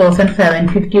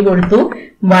 2750 കൊടുത്തു.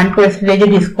 1%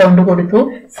 ഡിസ്കൗണ്ട് കൊടുത്തു.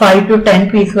 5 to 10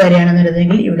 പീസ്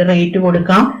വരെയാണെന്നുണ്ടെങ്കിൽ ഇവിടെ റേറ്റ്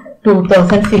കൊടുക്കാം.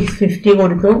 2650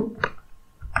 കൊടുത്തു.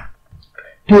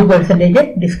 2%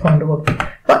 ഡിസ്കൗണ്ട് കൊടുത്തു.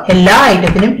 അപ്പൊ എല്ലാ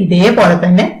ഐറ്റത്തിനും ഇതേപോലെ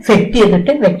തന്നെ സെറ്റ്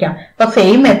ചെയ്തിട്ട് വെക്കാം. അപ്പൊ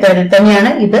സെയിം മെത്തേഡിൽ തന്നെയാണ്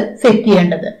ഇത് സെറ്റ്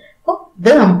ചെയ്യേണ്ടത്. അപ്പൊ ഇത്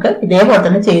നമുക്ക് ഇതേപോലെ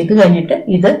തന്നെ ചെയ്ത് കഴിഞ്ഞിട്ട്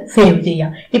ഇത് സേവ് ചെയ്യാം.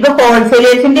 ഇപ്പൊ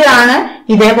ഹോൾസെയിലേഴ്സിന്റെ ആണ്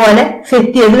ഇതേപോലെ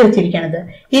സെറ്റ് ചെയ്ത് വെച്ചിരിക്കുന്നത്.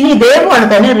 ഇനി ഇതേപോലെ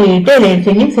തന്നെ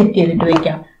റീറ്റെയിലേഴ്സിനെയും സെറ്റ് ചെയ്തിട്ട്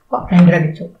വെക്കാം. എൻ്റർ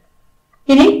അടിച്ചു.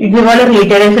 ഇനി ഇതുപോലെ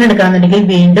റീറ്റെയിലേഴ്സിന് എടുക്കണമെന്നുണ്ടെങ്കിൽ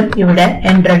വീണ്ടും ഇവിടെ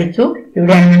എൻ്റർ അടിച്ചു.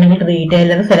 ഇവിടെ ആണെന്നുണ്ടെങ്കിൽ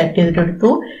റീറ്റെയിലർ സെലക്ട് ചെയ്തിട്ട് എടുത്തു.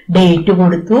 ഡേറ്റ്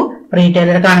കൊടുത്തു.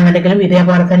 റീറ്റെയിലർ കാണുന്നുണ്ടെങ്കിലും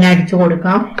ഇതേപോലെ തന്നെ അടിച്ചു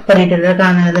കൊടുക്കാം. ഇപ്പൊ റീറ്റെയിലർ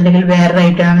കാണുന്നുണ്ടെങ്കിൽ വേറെ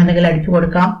റേറ്റ് ആണെന്നുണ്ടെങ്കിൽ അടിച്ചു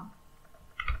കൊടുക്കാം.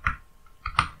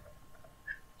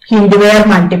 ഹിൻഡ്വെയർ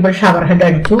മൾട്ടിപ്പിൾ ഷവർ ഹെഡ്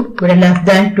അടിച്ചു. ഇവിടെ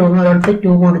 <2 എന്നുള്ളത്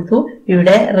 2 കൊടുത്തു.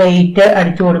 ഇവിടെ റേറ്റ്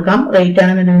അടിച്ചു കൊടുക്കാം. റേറ്റ്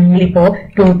ആണെന്നുണ്ടെങ്കിൽ ഇപ്പോ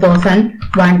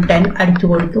 2110 അടിച്ചു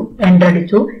കൊടുത്തു. എൻ്റർ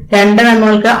അടിച്ചു. 2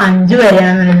 നമ്മൾക്ക് 5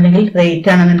 വരെയാണെന്നുണ്ടെങ്കിൽ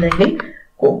റേറ്റ് ആണെന്നുണ്ടെങ്കിൽ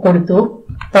കൊടുത്തു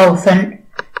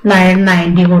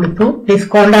 1990 കൊടുത്തു.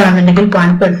 ഡിസ്കൗണ്ട് ആണെന്നുണ്ടെങ്കിൽ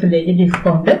 1%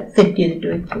 ഡിസ്കൗണ്ട് സെറ്റ് ചെയ്തിട്ട്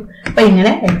വെച്ചു. അപ്പൊ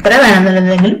ഇങ്ങനെ എത്ര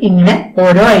വേണമെന്നുണ്ടെങ്കിലും ഇങ്ങനെ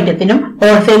ഓരോ ഐറ്റത്തിനും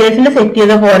ഹോൾസെയിലേഴ്സിന് സെറ്റ്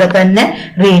ചെയ്ത പോലെ തന്നെ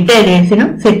റീറ്റെയിലേഴ്സിനും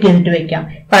സെറ്റ് ചെയ്തിട്ട് വെക്കാം.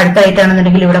 അപ്പൊ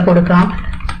അടുത്തായിട്ടാണെന്നുണ്ടെങ്കിൽ ഇവിടെ കൊടുക്കാം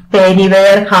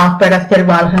പേരിവെയർ ഹാഫ് പെഡസ്റ്റൽ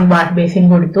വാൾഹങ് വാഷ് ബേസിൻ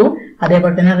കൊടുത്തു.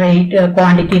 അതേപോലെ തന്നെ റേറ്റ്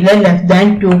ക്വാണ്ടിറ്റിയിൽ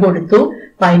 <2 കൊടുത്തു.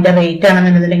 അപ്പൊ അതിന്റെ റേറ്റ്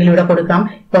ആണെന്നുണ്ടെങ്കിൽ ഇവിടെ കൊടുക്കാം.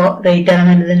 ഇപ്പോ റേറ്റ്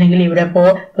ആണെന്നുണ്ടെങ്കിൽ ഇവിടെ ഇപ്പോ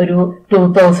ഒരു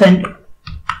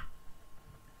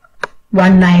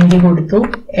 2190 കൊടുത്തു.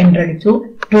 എൻ്റർ അടിച്ചു.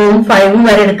 2ഉം 5ഉം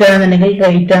വരെ എടുക്കുകയാണെന്നുണ്ടെങ്കിൽ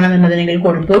റേറ്റ് ആണെന്നുണ്ടെങ്കിൽ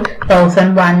കൊടുത്തു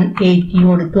 1180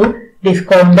 കൊടുത്തു.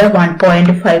 ഡിസ്കൗണ്ട്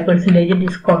 1.5%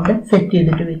 ഡിസ്കൗണ്ട് സെറ്റ്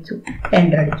ചെയ്തിട്ട് വെച്ചു,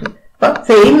 എൻ്റർ അടിച്ചു. അപ്പൊ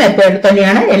സെയിം മെത്തേഡ്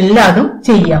തന്നെയാണ് എല്ലാതും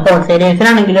ചെയ്യുക.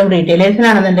 ഹോൾസെയിലേഴ്സിനാണെങ്കിലും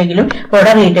റീറ്റെയിലേഴ്സിനാണെന്നുണ്ടെങ്കിലും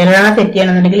ഇവിടെ റീറ്റെയിലറാണ് സെറ്റ്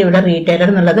ചെയ്യണമെന്നുണ്ടെങ്കിൽ ഇവിടെ റീറ്റെയിലർ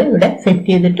എന്നുള്ളത് ഇവിടെ സെറ്റ്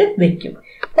ചെയ്തിട്ട് വെക്കും.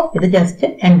 അപ്പൊ ഇത് ജസ്റ്റ്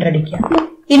എൻ്റർ അടിക്കുക.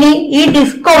 ഇനി ഈ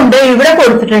ഡിസ്കൗണ്ട് ഇവിടെ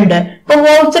കൊടുത്തിട്ടുണ്ട്. ഇപ്പൊ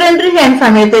വൗച്ചർ എൻട്രി ചെയ്യുന്ന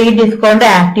സമയത്ത് ഈ ഡിസ്കൗണ്ട്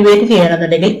ആക്ടിവേറ്റ്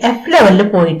ചെയ്യണമെന്നുണ്ടെങ്കിൽ F11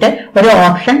 പോയിട്ട് ഒരു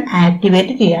ഓപ്ഷൻ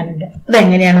ആക്ടിവേറ്റ് ചെയ്യാനുണ്ട്.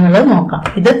 അതെങ്ങനെയാണെന്നുള്ളത് നോക്കാം.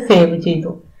 ഇത് സേവ്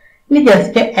ചെയ്തു. ഇനി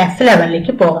ജസ്റ്റ്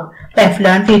F11ലേക്ക് പോകാം. അപ്പൊ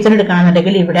F11 ഫീച്ചർ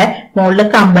എടുക്കണമെന്നുണ്ടെങ്കിൽ ഇവിടെ മുകളിൽ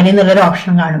കമ്പനി എന്നുള്ളൊരു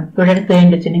ഓപ്ഷൻ കാണും. ഇവിടെ എടുത്ത്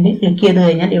കഴിഞ്ഞിട്ടുണ്ടെങ്കിൽ ക്ലിക്ക് ചെയ്ത്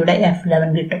കഴിഞ്ഞാൽ ഇവിടെ F11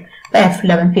 കിട്ടും. അപ്പൊ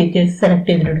F11 ഫീച്ചേഴ്സ് സെലക്ട്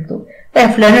ചെയ്തിട്ടെടുത്തു.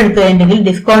 F11 എടുത്തു കഴിഞ്ഞിട്ടുണ്ടെങ്കിൽ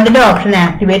ഡിസ്കൗണ്ടിന്റെ ഓപ്ഷൻ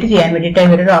ആക്ടിവേറ്റ് ചെയ്യാൻ വേണ്ടിയിട്ട്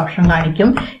ഇവിടെ ഒരു ഓപ്ഷൻ കാണിക്കും.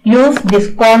 Use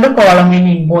discount column in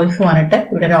invoice പറഞ്ഞിട്ട്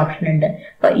ഇവിടെ ഒരു ഓപ്ഷൻ ഉണ്ട്.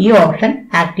 അപ്പൊ ഈ ഓപ്ഷൻ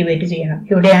ആക്ടിവേറ്റ് ചെയ്യണം.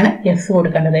 ഇവിടെയാണ് യെസ്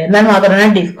കൊടുക്കേണ്ടത്. എന്നാൽ മാത്രമേ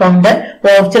ഡിസ്കൗണ്ട്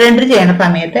വൗച്ചർ എൻട്രി ചെയ്യുന്ന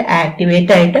സമയത്ത്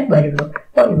ആക്ടിവേറ്റ് ആയിട്ട് വരുള്ളൂ.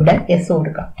 അപ്പൊ ഇവിടെ യെസ്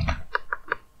കൊടുക്കാം.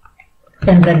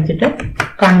 എൻ്റർ അടിച്ചിട്ട്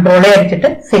കൺട്രോൾ അടിച്ചിട്ട്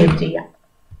സേവ് ചെയ്യാം.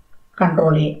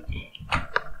 കൺട്രോൾ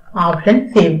ഓപ്ഷൻ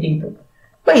സേവ് ചെയ്തു.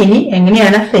 അപ്പൊ ഇനി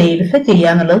എങ്ങനെയാണ് സെയിൽസ്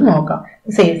ചെയ്യാന്നുള്ളത് നോക്കാം.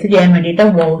 സെയിൽസ് ചെയ്യാൻ വേണ്ടിയിട്ട്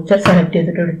വൗച്ചർ സെലക്ട്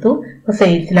ചെയ്തിട്ട് എടുത്തു. അപ്പൊ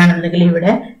സെയിൽസിലാണെന്നുണ്ടെങ്കിൽ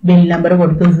ഇവിടെ ബിൽ നമ്പർ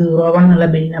കൊടുത്തു, 01 എന്നുള്ള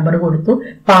ബിൽ നമ്പർ കൊടുത്തു.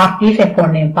 പാർട്ടീസ്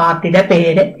അക്കൗണ്ട് നെയിം, പാർട്ടിയുടെ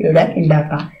പേര് ഇവിടെ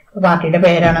ഉണ്ടാക്കാം. പാർട്ടിയുടെ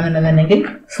പേരാണെന്നുണ്ടെന്നുണ്ടെങ്കിൽ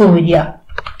സൂര്യ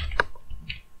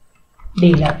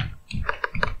ഡീലർ.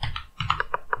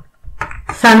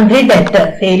 സൺട്രി ഡെറ്റർ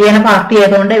സെയിൽ ചെയ്യുന്ന പാർട്ടി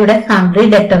ആയതുകൊണ്ട് ഇവിടെ സൺട്രി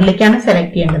ഡെറ്ററിലേക്കാണ്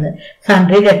സെലക്ട് ചെയ്യേണ്ടത്.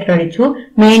 സൺട്രി ഡെറ്റർ അടിച്ചു.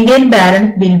 Maintain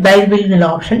balance bill by bill എന്നുള്ള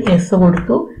ഓപ്ഷൻ യെസ്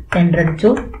കൊടുത്തു. എൻ്റർ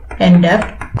അടിച്ചു. എൻ്റർ.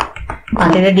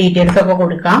 പാർട്ടിയുടെ ഡീറ്റെയിൽസ് ഒക്കെ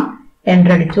കൊടുക്കാം.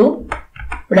 എൻ്റർ അടിച്ചു.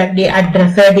 ഇവിടെ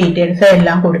അഡ്രസ് ഡീറ്റെയിൽസ്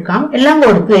എല്ലാം കൊടുക്കാം. എല്ലാം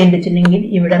കൊടുത്തു കഴിഞ്ഞിട്ടുണ്ടെങ്കിൽ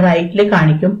ഇവിടെ റൈറ്റിൽ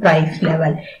കാണിക്കും പ്രൈസ്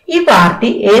ലെവൽ. ഈ പാർട്ടി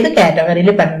ഏത് കാറ്റഗറിയിൽ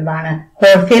പെടുന്നതാണ്?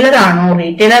 ഹോൾസെയിലർ ആണോ,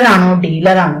 റീറ്റെയിലർ ആണോ,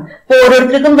 ഡീലർ ആണോ? അപ്പൊ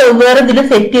ഓരോരുത്തർക്കും വെവ്വേറെ ഇതിൽ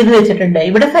സെറ്റ് ചെയ്ത് വെച്ചിട്ടുണ്ട്.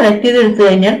 ഇവിടെ സെലക്ട് ചെയ്ത് എടുത്തു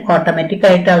കഴിഞ്ഞാൽ ഓട്ടോമാറ്റിക്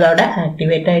ആയിട്ട് അതവിടെ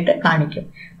ആക്ടിവേറ്റ് ആയിട്ട് കാണിക്കും.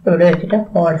 ഇവിടെ വെച്ചിട്ട്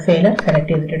ഹോൾസെയിലർ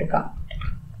സെലക്ട് ചെയ്തിട്ട് എടുക്കാം.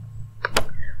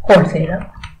 ഹോൾസെയിലർ.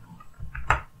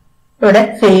 ഇവിടെ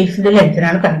സെയിൽസ്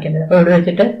ലെഡ്ജറാണ് കാണിക്കുന്നത്. അപ്പൊ ഇവിടെ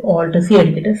വെച്ചിട്ട് ഓൾട്ട് സി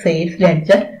അടിച്ചിട്ട് സെയിൽസ്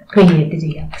ലെഡ്ജർ ക്രിയേറ്റ്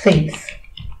ചെയ്യാം. Sales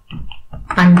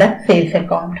under sales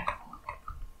account.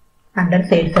 Under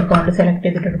sales account select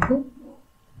ചെയ്തിട്ടെടുത്തു.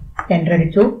 Enter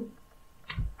അടിച്ചു.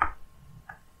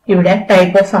 ഇവിടെ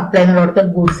ടൈപ്പ് ഓഫ് സപ്ലൈ എന്നുള്ളടത്ത്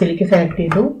ഗുഡ്സിലേക്ക് സെലക്ട്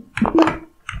ചെയ്തു.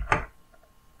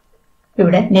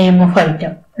 ഇവിടെ name of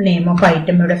item, name of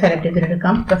item ഇവിടെ സെലക്ട്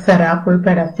ചെയ്തിട്ടെടുക്കാം. ഇപ്പൊ സെറാ full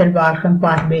pedestal വാർഷം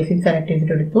part basic select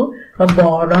ചെയ്തിട്ടെടുത്തു. ഇപ്പൊ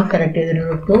ഗോഡൌൺ സെലക്ട്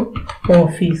ചെയ്തിട്ടെടുത്തു.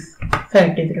 Office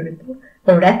select ചെയ്തിട്ടെടുത്തു.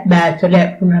 ഇവിടെ batch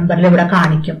നമ്പറിൽ ഇവിടെ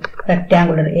കാണിക്കും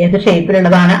റെക്ടാങ്കുലർ ഏത്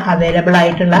ഷേപ്പിലുള്ളതാണ് അവൈലബിൾ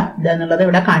ആയിട്ടുള്ള ഇതെന്നുള്ളത്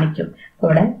ഇവിടെ കാണിക്കും.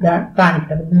 ഇവിടെ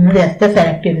കാണിക്കുന്നത് നിന്ന് ജസ്റ്റ്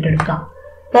സെലക്ട് ചെയ്തിട്ട് എടുക്കാം.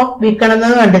 അപ്പൊ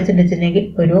വിൽക്കണമെന്ന് കണ്ടിട്ടുണ്ടെങ്കിൽ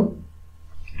ഒരു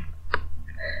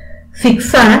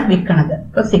 6 ആണ് വിൽക്കണത്.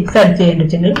 അപ്പൊ 6 അടിച്ച്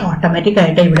കഴിഞ്ഞിട്ടുണ്ടെങ്കിൽ ഓട്ടോമാറ്റിക്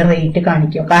ആയിട്ട് ഇവിടെ റേറ്റ്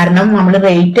കാണിക്കും. കാരണം നമ്മൾ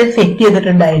റേറ്റ് സെറ്റ്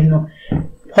ചെയ്തിട്ടുണ്ടായിരുന്നു.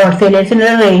 ഹോൾസെയിലേഴ്സിന്റെ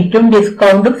റേറ്റും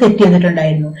ഡിസ്കൗണ്ടും സെറ്റ്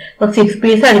ചെയ്തിട്ടുണ്ടായിരുന്നു. അപ്പൊ 6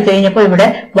 പീസ് അടിച്ചു കഴിഞ്ഞപ്പോൾ ഇവിടെ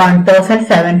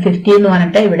 1750 എന്ന്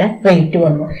പറഞ്ഞിട്ട് ഇവിടെ റേറ്റ്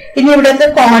വന്നു. ഇനി ഇവിടുത്തെ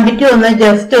ക്വാണ്ടിറ്റി ഒന്ന്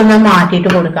ജസ്റ്റ് ഒന്ന് മാറ്റിയിട്ട്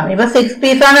കൊടുക്കാം. ഇപ്പൊ 6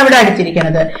 പീസാണ് ഇവിടെ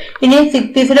അടിച്ചിരിക്കുന്നത്. ഇനി 6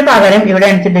 പീസിന് പകരം ഇവിടെ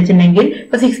അടിച്ചിട്ടുണ്ടെങ്കിൽ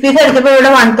ഇപ്പൊ 6 പീസ് അടിച്ചപ്പോൾ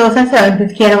ഇവിടെ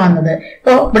 1750 ആണ് വന്നത്.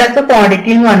 ഇപ്പൊ ഇവിടുത്തെ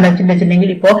ക്വാണ്ടിറ്റി എന്ന്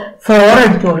പറഞ്ഞിട്ടുണ്ടെങ്കിൽ ഇപ്പൊ 4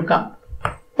 അടിച്ചു കൊടുക്കാം.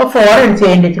 ഇപ്പൊ 4 അടിച്ച്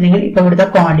കഴിഞ്ഞിട്ടുണ്ടെങ്കിൽ ഇപ്പൊ ഇവിടുത്തെ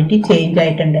ക്വാണ്ടിറ്റി ചേഞ്ച്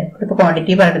ആയിട്ടുണ്ട്. ഇവിടുത്തെ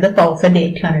ക്വാണ്ടിറ്റി പറയുന്നത്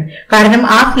 1800. കാരണം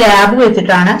ആ സ്ലാബ്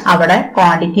വെച്ചിട്ടാണ് അവിടെ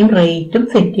ക്വാണ്ടിറ്റിയും റേറ്റും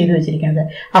സെറ്റ് ചെയ്ത് വെച്ചിരിക്കുന്നത്.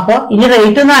 അപ്പൊ ഇനി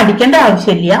റേറ്റ് ഒന്നും അടിക്കേണ്ട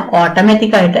ആവശ്യമില്ല.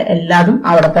 ഓട്ടോമാറ്റിക് ആയിട്ട് എല്ലാതും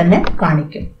അവിടെ തന്നെ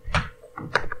കാണിക്കും.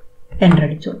 എൻ്റർ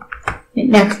അടിച്ചു.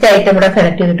 നെക്സ്റ്റ് ഐറ്റം ഇവിടെ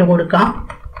സെലക്ട് ചെയ്തിട്ട് കൊടുക്കാം.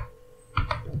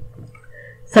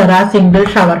 സെറാ സിംഗിൾ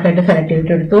ഷവർ ഹെഡ് സെലക്ട്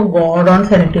ചെയ്തിട്ട് എടുത്തു. ഗോഡൌൺ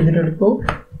സെലക്ട് ചെയ്തിട്ട് എടുത്തു.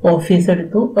 ഓഫീസ്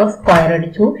എടുത്തു. സ്ക്വയർ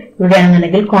അടിച്ചു. ഇവിടെ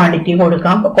ആണെന്നുണ്ടെങ്കിൽ ക്വാണ്ടിറ്റി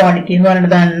കൊടുക്കാം. ക്വാണ്ടിറ്റി എന്ന്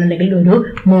പറയുന്നതാണെന്നുണ്ടെങ്കിൽ ഒരു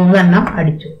 3 എണ്ണം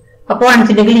അടിച്ചു. അപ്പൊ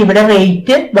അടിച്ചിട്ടുണ്ടെങ്കിൽ ഇവിടെ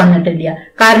റേറ്റ് വന്നിട്ടില്ല.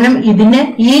 കാരണം ഇതിന്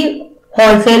ഈ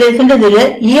ഹോൾസെയിലേഴ്സിന്റെ ഇതില്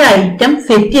ഈ ഐറ്റം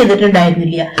സെറ്റ്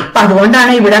ചെയ്തിട്ടുണ്ടായിരുന്നില്ല. അപ്പൊ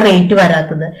അതുകൊണ്ടാണ് ഇവിടെ റേറ്റ്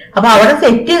വരാത്തത്. അപ്പൊ അവിടെ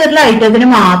സെറ്റ് ചെയ്തിട്ടുള്ള ഐറ്റത്തിന്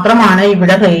മാത്രമാണ്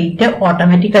ഇവിടെ റേറ്റ്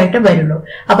ഓട്ടോമാറ്റിക് ആയിട്ട് വരുള്ളൂ.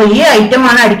 അപ്പൊ ഈ ഐറ്റം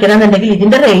ആണ് അടിക്കണമെന്നുണ്ടെങ്കിൽ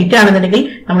ഇതിന്റെ റേറ്റ് ആണെന്നുണ്ടെങ്കിൽ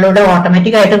നമ്മളിവിടെ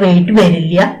ഓട്ടോമാറ്റിക് ആയിട്ട് റേറ്റ്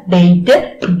വരില്ല. ഡേറ്റ്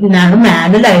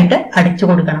മാനുവൽ ആയിട്ട് അടിച്ചു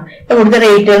കൊടുക്കണം. ഇവിടുത്തെ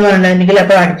റേറ്റ് എന്ന് പറഞ്ഞിട്ടുണ്ടെങ്കിൽ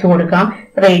അപ്പൊ അടിച്ചു കൊടുക്കാം.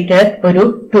 റേറ്റ് ഒരു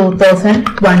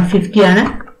 2150 ആണ്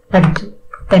അടിച്ചു.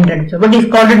 എൻ്റർ അടിച്ചു. അപ്പൊ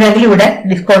ഡിസ്കൗണ്ട് ഉണ്ടെങ്കിൽ ഇവിടെ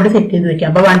ഡിസ്കൗണ്ട് സെറ്റ് ചെയ്ത് വെക്കാം.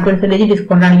 അപ്പൊ 1%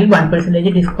 ഡിസ്കൗണ്ട് ആണെങ്കിൽ 1%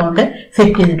 ഡിസ്കൗണ്ട്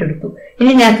സെറ്റ് ചെയ്തിട്ട് എടുത്തു.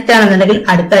 ഇനി നെക്സ്റ്റ് ആണെന്നുണ്ടെങ്കിൽ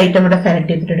അടുത്ത ഐറ്റം ഇവിടെ സെലക്ട്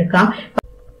ചെയ്തിട്ട് എടുക്കാം.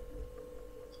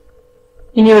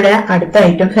 ഇനി ഇവിടെ അടുത്ത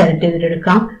ഐറ്റം സെലക്ട് ചെയ്തിട്ട്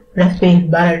എടുക്കാം. ഇവിടെ സ്പേസ്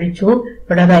ബാർ അടിച്ചു.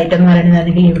 ഇവിടെ റൈറ്റ് എന്ന്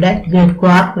പറയുന്നതാണെങ്കിൽ ഇവിടെ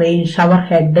jaguar rain shower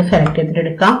head select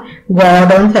ചെയ്തിട്ടെടുക്കാം.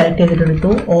 Godown select ചെയ്തിട്ടെടുത്തു.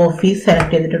 Office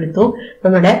select ചെയ്തിട്ടെടുത്തു. അപ്പൊ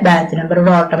ഇവിടെ ബാച്ച് നമ്പർ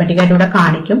ഇവിടെ ഓട്ടോമാറ്റിക് ആയിട്ട് ഇവിടെ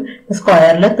കാണിക്കും.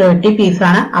 സ്ക്വയറിൽ 30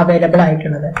 പീസാണ് അവൈലബിൾ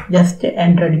ആയിട്ടുള്ളത്. ജസ്റ്റ്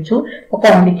എൻ്റർ അടിച്ചു. അപ്പൊ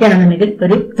ക്വാണ്ടിറ്റി ആണെന്നുണ്ടെങ്കിൽ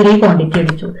ഒരു 3 ക്വാണ്ടിറ്റി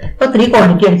അടിച്ചു. അപ്പൊ 3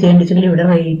 ക്വാണ്ടിറ്റി അടിച്ചു കഴിഞ്ഞിട്ടുണ്ടെങ്കിൽ ഇവിടെ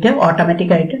റേറ്റ്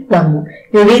ഓട്ടോമാറ്റിക് ആയിട്ട് വന്നു.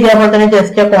 ഇവിടെ ഇതേപോലെ തന്നെ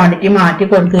ജസ്റ്റ് ക്വാണ്ടിറ്റി മാറ്റി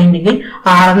കൊടുത്തു കഴിഞ്ഞിട്ടുണ്ടെങ്കിൽ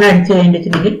 6 അടിച്ചു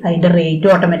കഴിഞ്ഞിട്ടുണ്ടെങ്കിൽ അതിന്റെ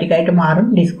റേറ്റ് ഓട്ടോമാറ്റിക് ആയിട്ട് മാറും.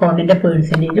 ഡിസ്കൗണ്ടിന്റെ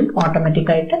പെർസെന്റേജും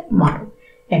ഓട്ടോമാറ്റിക് ആയിട്ട് മാറും.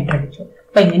 എൻ്റർ അടിച്ചു.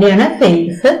 അപ്പൊ ഇങ്ങനെയാണ്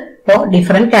സെയിൽസ്. ഇപ്പോൾ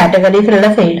ഡിഫറെന്റ് കാറ്റഗറീസിലുള്ള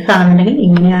സെയിൽസ് ആണെന്നുണ്ടെങ്കിൽ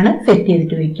ഇങ്ങനെയാണ് സെറ്റ്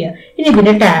ചെയ്തിട്ട് വെക്കുക. ഇനി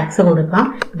ഇതിന്റെ ടാക്സ് കൊടുക്കാം.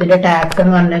 ഇതിന്റെ ടാക്സ്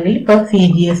എന്ന് പറഞ്ഞെങ്കിൽ ഇപ്പൊ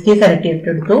CGST സെലക്ട്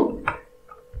ചെയ്തിട്ടെടുത്തു.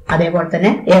 അതേപോലെ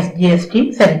തന്നെ SGST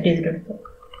സെലക്ട് ചെയ്തിട്ടെടുത്തു.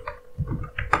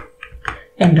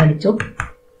 എൻ്റർ അടിച്ചു.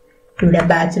 ഇവിടെ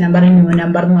ബാച്ച് നമ്പർ ന്യൂ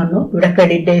നമ്പർ എന്ന് പറഞ്ഞു. ഇവിടെ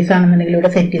ക്രെഡിറ്റ് ഡേയ്സ് ആണെന്നുണ്ടെങ്കിൽ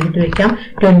ഇവിടെ സെറ്റ് ചെയ്തിട്ട് വെക്കാം.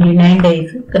 29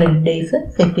 ഡേയ്സ് ക്രെഡിറ്റ് ഡേയ്സ്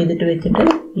സെറ്റ് ചെയ്തിട്ട് വെച്ചിട്ട്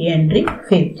ഈ എൻട്രി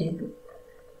സേവ് ചെയ്തു.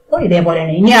 അപ്പോൾ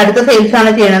ഇതേപോലെയാണ്. ഇനി അടുത്ത സെയിൽസ് ആണ്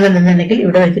ചെയ്യണമെന്നുണ്ടെന്നുണ്ടെങ്കിൽ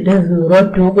ഇവിടെ വെച്ചിട്ട്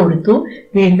 02 കൊടുത്തു.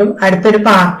 വീണ്ടും അടുത്തൊരു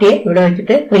പാർട്ടിയെ ഇവിടെ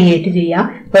വെച്ചിട്ട് ക്രിയേറ്റ് ചെയ്യാം.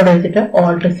 ഇപ്പൊ ഇവിടെ വെച്ചിട്ട്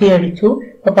Alt-C അടിച്ചു.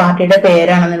 ഇപ്പൊ പാർട്ടിയുടെ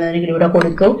പേരാണെന്നുണ്ടെങ്കിൽ ഇവിടെ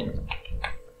കൊടുത്തു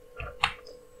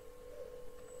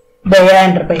ദയ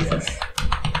എന്റർപ്രൈസസ്.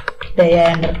 ദയ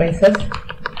എന്റർപ്രൈസസ്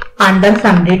അണ്ടർ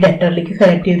സൺഡേ ഡെറ്ററിലേക്ക്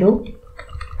സെലക്ട് ചെയ്തു.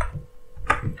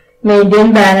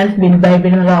 Maintain balance bill by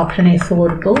bill എന്നുള്ള ഓപ്ഷൻ എസ്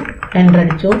കൊടുത്തു. എൻ്റർ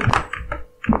അടിച്ചു.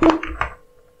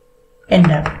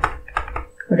 എൻ്റർ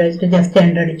ഇവിടെ വെച്ചിട്ട് ജസ്റ്റ്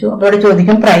എൻ്റർ അടിച്ചു. അപ്പൊ ഇവിടെ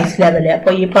ചോദിക്കും പ്രൈസ് ലെവല്.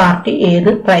 അപ്പൊ ഈ പാർട്ടി ഏത്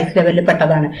പ്രൈസ് ലെവലിൽ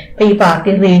പെട്ടതാണ്. അപ്പൊ ഈ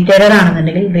പാർട്ടി റീറ്റെയിലർ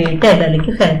ആണെന്നുണ്ടെങ്കിൽ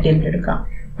റീറ്റെയിലറിലേക്ക് സെലക്ട് ചെയ്തിട്ടെടുക്കാം.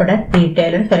 ഇവിടെ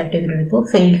റീറ്റെയിലർ സെലക്ട് ചെയ്തിട്ടെടുത്തു.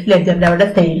 സെയിൽസ് ലെഡ്ജറിന്റെ അവിടെ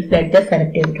സെയിൽസ് ലെഡ്ജർ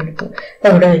സെലക്ട് ചെയ്തിട്ടെടുത്തു. അപ്പൊ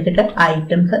ഇവിടെ വെച്ചിട്ട്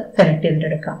ഐറ്റംസ് സെലക്ട്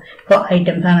ചെയ്തിട്ടെടുക്കാം. അപ്പോൾ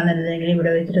ഐറ്റംസ് ആണെന്നുണ്ടെങ്കിൽ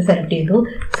ഇവിടെ വെച്ചിട്ട് സെലക്ട് ചെയ്തു.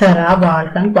 Cera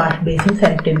വാൾഹൺ wash basin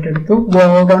select ചെയ്തിട്ടെടുത്തു.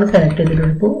 Godown select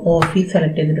ചെയ്തിട്ടെടുത്തു. Office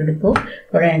select ചെയ്തിട്ടെടുത്തു.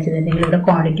 ഇവിടെ വെച്ചിട്ടുണ്ടെങ്കിൽ ഇവിടെ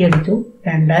ക്വാണ്ടിറ്റി അടിച്ചു.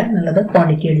 2 എന്നുള്ളത്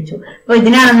ക്വാണ്ടിറ്റി അടിച്ചു. അപ്പൊ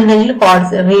ഇതിനാണെന്നുണ്ടെങ്കിൽ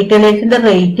റീറ്റെയിലേഴ്സിന്റെ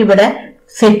റേറ്റ് ഇവിടെ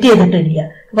സെറ്റ് ചെയ്തിട്ടില്ല.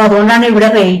 അപ്പൊ അതുകൊണ്ടാണ് ഇവിടെ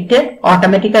റേറ്റ്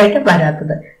ഓട്ടോമാറ്റിക് ആയിട്ട്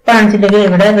വരാത്തത്. ഇപ്പൊ കാണിച്ചിട്ടുണ്ടെങ്കിൽ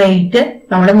ഇവിടെ റേറ്റ്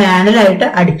നമ്മൾ മാനുവലായിട്ട്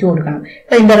അടിച്ചു കൊടുക്കണം.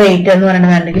 അപ്പൊ ഇതിന്റെ റേറ്റ് എന്ന്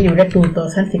പറയുന്നുണ്ടെങ്കിൽ ഇവിടെ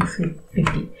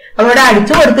 2650. അപ്പൊ ഇവിടെ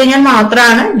അടിച്ചു കൊടുത്തു കഴിഞ്ഞാൽ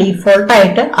മാത്രമാണ് ഡീഫോൾട്ട്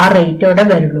ആയിട്ട് ആ റേറ്റ് അവിടെ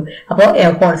വരുള്ളൂ. അപ്പോൾ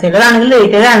ഹോൾസെയിലർ ആണെങ്കിൽ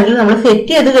റീറ്റെയിലർ ആണെങ്കിൽ നമ്മൾ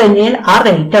സെറ്റ് ചെയ്ത് കഴിഞ്ഞാൽ ആ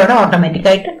റേറ്റ് അവിടെ ഓട്ടോമാറ്റിക്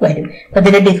ആയിട്ട് വരും. അപ്പൊ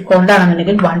ഇതിന്റെ ഡിസ്കൗണ്ട്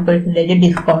ആണെന്നുണ്ടെങ്കിൽ 1%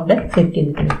 ഡിസ്കൗണ്ട് സെറ്റ്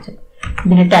ചെയ്തിട്ട് വെച്ചു.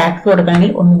 ഇതിന് ടാക്സ്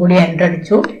കൊടുക്കണമെങ്കിൽ ഒന്നുകൂടി എൻ്റർ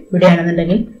അടിച്ചു.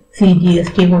 ഇവിടെയാണെന്നുണ്ടെങ്കിൽ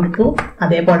CGST കൊടുത്തു.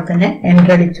 അതേപോലെ തന്നെ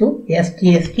എൻ്റർ അടിച്ചു.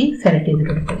 SGST select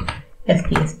ചെയ്തിട്ടെടുത്തു.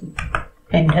 SGST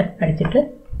എൻ്റർ അടിച്ചിട്ട്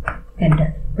എൻ്റർ.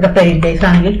 ഇവിടെ ക്രെഡിറ്റ് ഡേയ്സ്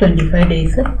ആണെങ്കിൽ 25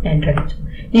 ഡേയ്സ് എൻ്റർ അടിച്ചു.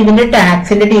 ഇതിന്റെ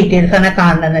ടാക്സിന്റെ ഡീറ്റെയിൽസ് ആണ്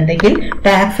കാണുന്നുണ്ടെങ്കിൽ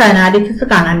ടാക്സ് അനാലിസിസ്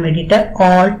കാണാൻ വേണ്ടിയിട്ട്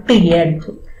Alt-A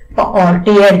അടിച്ചു. അപ്പൊ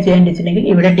Alt-A അടിച്ചു കഴിഞ്ഞിട്ടുണ്ടെങ്കിൽ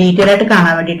ഇവിടെ ഡീറ്റെയിൽ ആയിട്ട്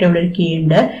കാണാൻ വേണ്ടിയിട്ട് ഇവിടെ ഒരു കീ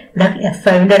ഉണ്ട്. ഇവിടെ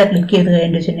F5ന്റെ അവിടെ ക്ലിക്ക് ചെയ്ത്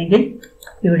കഴിഞ്ഞിട്ടുണ്ടെങ്കിൽ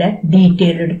ഇവിടെ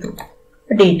ഡീറ്റെയിൽ എടുത്തു.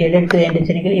 ഡീറ്റെയിൽ എടുത്തു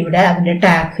കഴിഞ്ഞിട്ടുണ്ടെങ്കിൽ ഇവിടെ അതിന്റെ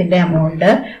ടാക്സിന്റെ എമൗണ്ട്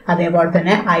അതേപോലെ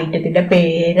തന്നെ ഐറ്റത്തിന്റെ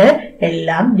പേര്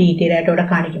എല്ലാം ഡീറ്റെയിൽ ആയിട്ട് ഇവിടെ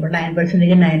കാണിക്കും.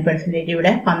 9%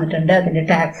 ഇവിടെ വന്നിട്ടുണ്ട്. അതിന്റെ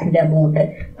ടാക്സിന്റെ എമൗണ്ട്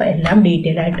അപ്പൊ എല്ലാം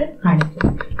ഡീറ്റെയിൽ ആയിട്ട്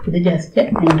കാണിക്കും. ഇത് ജസ്റ്റ്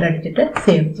എൻ്റർ അടിച്ചിട്ട്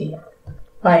സേവ് ചെയ്യാം.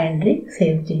 അപ്പൊ എൻട്രി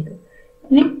സേവ് ചെയ്തു.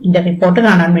 ഇനി ഇതിന്റെ റിപ്പോർട്ട്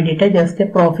കാണാൻ വേണ്ടിയിട്ട്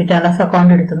just profit and loss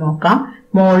account എടുത്ത് നോക്കാം.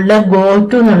 മുകളില് ഗോ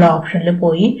ടു എന്നുള്ള ഓപ്ഷനിൽ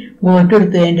പോയി ഗോ ടു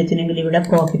എടുത്തു കഴിഞ്ഞിട്ടുണ്ടെങ്കിൽ ഇവിടെ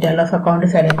profit and loss account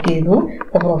select ചെയ്തു.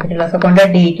 അപ്പൊ profit and loss account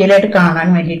detail ആയിട്ട് കാണാൻ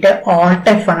വേണ്ടിയിട്ട്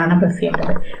Alt-F1 ആണ് പ്രസ്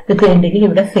ചെയ്യേണ്ടത്. ഇത് കഴിഞ്ഞിട്ടുണ്ടെങ്കിൽ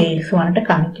ഇവിടെ സെയിൽസ് വന്നിട്ട്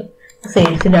കാണിക്കും.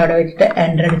 സെയിൽസിന്റെ അവിടെ വെച്ചിട്ട്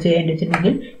എൻ്റർ അടിച്ചു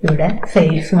കഴിഞ്ഞിട്ടുണ്ടെങ്കിൽ ഇവിടെ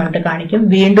സെയിൽസ് വന്നിട്ട് കാണിക്കും.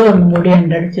 വീണ്ടും ഒന്നും കൂടി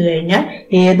എൻ്റർ അടിച്ചു കഴിഞ്ഞാൽ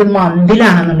ഏത്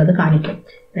മന്തിലാണെന്നുള്ളത് കാണിക്കും.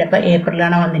 ഇവിടെ ഇപ്പൊ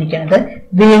ഏപ്രിലാണ് വന്നിരിക്കുന്നത്.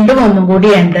 വീണ്ടും ഒന്നും കൂടി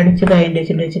എൻ്റർ അടിച്ച്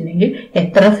കഴിഞ്ഞിട്ടുണ്ടെങ്കിൽ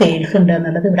എത്ര സെയിൽസ് ഉണ്ട്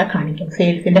എന്നുള്ളത് ഇവിടെ കാണിക്കും.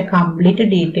 സെയിൽസിന്റെ കംപ്ലീറ്റ്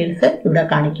ഡീറ്റെയിൽസ് ഇവിടെ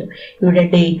കാണിക്കും. ഇവിടെ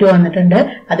ഡേറ്റ് വന്നിട്ടുണ്ട്.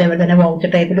 അതേപോലെ തന്നെ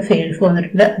വൗച്ചർ ടൈപ്പിൽ സെയിൽസ്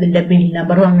വന്നിട്ടുണ്ട്. അതിന്റെ ബിൽ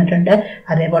നമ്പർ വന്നിട്ടുണ്ട്.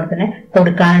 അതേപോലെ തന്നെ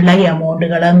കൊടുക്കാനുള്ള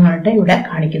എമൗണ്ടുകൾ എന്ന് പറഞ്ഞിട്ട് ഇവിടെ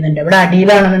കാണിക്കുന്നുണ്ട്. ഇവിടെ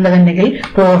അടിയിലാണെന്നുണ്ടെങ്കിൽ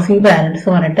ക്ലോസിംഗ് ബാലൻസ്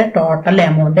പറഞ്ഞിട്ട് ടോട്ടൽ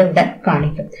എമൗണ്ട് ഇവിടെ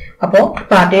കാണിക്കും. അപ്പോൾ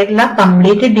പാർട്ടിയായിട്ടുള്ള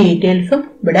കംപ്ലീറ്റ് ഡീറ്റെയിൽസും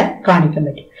ഇവിടെ കാണിക്കാൻ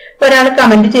പറ്റും. ഒരാൾ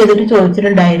കമന്റ് ചെയ്തിട്ട്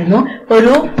ചോദിച്ചിട്ടുണ്ടായിരുന്നു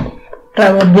ഒരു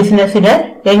ബിസിനസ്സില്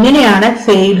എങ്ങനെയാണ്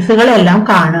സെയിൽസുകളെല്ലാം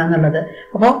കാണുക എന്നുള്ളത്.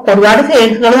 അപ്പൊ ഒരുപാട്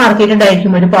സെയിൽസുകൾ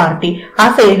നടത്തിയിട്ടുണ്ടായിരിക്കും ഒരു പാർട്ടി. ആ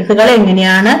സെയിൽസുകൾ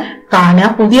എങ്ങനെയാണ് കാണുക,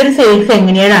 പുതിയൊരു സെയിൽസ്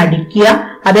എങ്ങനെയാണ് അടിക്കുക,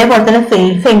 അതേപോലെ തന്നെ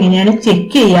സെയിൽസ് എങ്ങനെയാണ്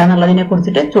ചെക്ക് ചെയ്യുക എന്നുള്ളതിനെ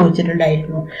കുറിച്ചിട്ട്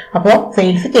ചോദിച്ചിട്ടുണ്ടായിരുന്നു. അപ്പോൾ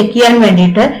സെയിൽസ് ചെക്ക് ചെയ്യാൻ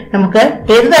വേണ്ടിയിട്ട് നമുക്ക്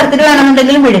ഏത് തരത്തിൽ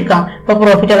വേണമെന്നുണ്ടെങ്കിലും എടുക്കാം. ഇപ്പൊ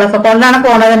പ്രോഫിറ്റ് ആൻഡ് ലോസ് അക്കൗണ്ടിലാണ്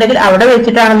പോകണമെന്നുണ്ടെങ്കിൽ അവിടെ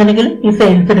വെച്ചിട്ടാണെന്നുണ്ടെങ്കിൽ ഈ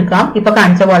സെയിൽസ് എടുക്കാം. ഇപ്പൊ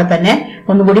കാണിച്ച പോലെ തന്നെ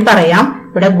ഒന്നുകൂടി പറയാം.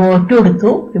 ഇവിടെ ഗോ ടു എടുത്തു,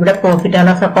 ഇവിടെ പ്രോഫിറ്റ് ആൻഡ്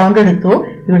ലോസ് അക്കൗണ്ട് എടുത്തു,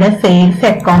 ഇവിടെ സെയിൽസ്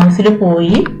അക്കൗണ്ട്സിൽ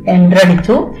പോയി എൻ്റർ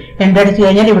അടിച്ചു. എൻ്റർ അടിച്ചു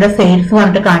കഴിഞ്ഞാൽ ഇവിടെ സെയിൽസ്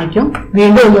പറഞ്ഞിട്ട് കാണിക്കും.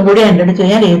 വീണ്ടും ഒന്നുകൂടി എൻ്റർ അടിച്ചു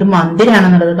കഴിഞ്ഞാൽ ഏത്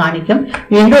മന്തിലാണെന്നുള്ളത് കാണിക്കും.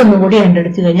 വീണ്ടും ഒന്നുകൂടി എൻ്റർ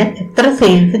അടിച്ചു കഴിഞ്ഞാൽ എത്ര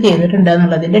സെയിൽസ് ചെയ്തിട്ടുണ്ട്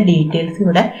എന്നുള്ളതിന്റെ ഡീറ്റെയിൽസ്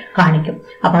ഇവിടെ കാണിക്കും.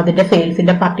 അപ്പൊ അതിന്റെ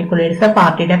സെയിൽസിന്റെ പർട്ടിക്കുലേഴ്സ്,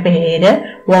 പാർട്ടിയുടെ പേര്,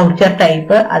 വൗച്ചർ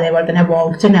ടൈപ്പ്, അതേപോലെ തന്നെ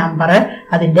വൗച്ചർ നമ്പർ,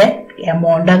 അതിന്റെ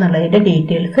എമൗണ്ട് എന്നുള്ളതിന്റെ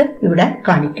ഡീറ്റെയിൽസ് ഇവിടെ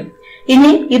കാണിക്കും. ഇനി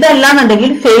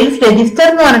ഇതല്ലാന്നുണ്ടെങ്കിൽ സെയിൽസ് രജിസ്റ്റർ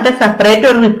എന്ന് പറഞ്ഞിട്ട് സെപ്പറേറ്റ്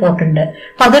ഒരു റിപ്പോർട്ട് ഉണ്ട്.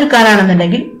 അപ്പൊ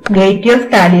അതെടുക്കാനാണെന്നുണ്ടെങ്കിൽ ഗേറ്റ് ഓഫ്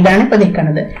ടാലിയിലാണ് ഇപ്പൊ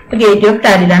നിൽക്കുന്നത്. ഗേറ്റ് ഓഫ്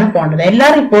ടാലിയിലാണ് പോകേണ്ടത്. എല്ലാ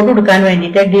റിപ്പോർട്ടും എടുക്കാൻ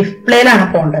വേണ്ടിയിട്ട് ഡിസ്പ്ലേയിലാണ്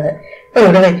പോകേണ്ടത്. അപ്പൊ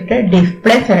ഇവിടെ വെച്ചിട്ട്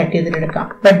ഡിസ്പ്ലേ സെലക്ട് ചെയ്തിട്ട് എടുക്കാം.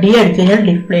 അപ്പൊ ഡി അടിച്ചു കഴിഞ്ഞാൽ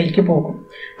ഡിസ്പ്ലേയിലേക്ക് പോകും.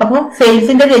 അപ്പോൾ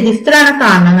സെയിൽസിന്റെ രജിസ്റ്റർ ആണ്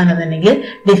കാണണമെന്നുണ്ടെങ്കിൽ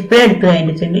ഡിസ്പ്ലേ എടുത്തു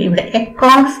കഴിഞ്ഞിട്ടുണ്ടെങ്കിൽ ഇവിടെ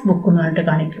അക്കൗണ്ട്സ് ബുക്ക് എന്ന് പറഞ്ഞിട്ട്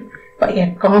കാണിക്കും. അപ്പൊ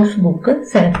accounts book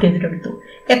select ചെയ്തിട്ടെടുത്തു.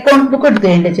 Accounts book എടുത്തു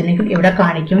കഴിഞ്ഞിട്ടുണ്ടെങ്കിൽ ഇവിടെ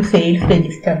കാണിക്കും സെയിൽസ്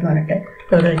രജിസ്റ്റർ എന്ന് പറഞ്ഞിട്ട്.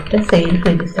 ഇവിടെ വെച്ചിട്ട് സെയിൽസ്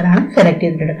രജിസ്റ്റർ ആണ് സെലക്ട്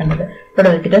ചെയ്തിട്ടെടുക്കേണ്ടത്. ഇവിടെ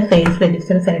വെച്ചിട്ട് സെയിൽസ്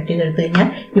രജിസ്റ്റർ സെലക്ട് ചെയ്തെടുത്തു കഴിഞ്ഞാൽ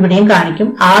ഇവിടെയും കാണിക്കും.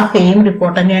 ആ സെയിം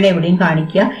റിപ്പോർട്ട് തന്നെയാണ് ഇവിടെയും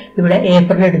കാണിക്കുക. ഇവിടെ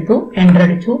ഏപ്രിൽ എടുത്തു, എൻ്റർ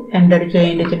അടിച്ചു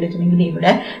കഴിഞ്ഞിട്ടുണ്ടെങ്കിൽ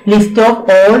ഇവിടെ list of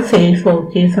all sales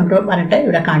vouchers ഉണ്ട് പറഞ്ഞിട്ട്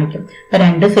ഇവിടെ കാണിക്കും.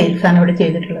 2 സെയിൽസ് ആണ് ഇവിടെ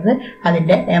ചെയ്തിട്ടുള്ളത്.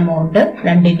 അതിന്റെ എമൗണ്ട്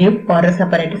രണ്ടിന്റെയും ഓരോ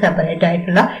സെപ്പറേറ്റ്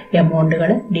ആയിട്ടുള്ള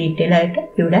എമൗണ്ടുകൾ ഡീറ്റെയിൽ ആയിട്ട്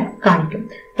ഇവിടെ കാണിക്കും.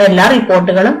 അപ്പൊ എല്ലാ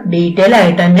റിപ്പോർട്ടുകളും ഡീറ്റെയിൽ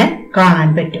ആയിട്ട് തന്നെ കാണാൻ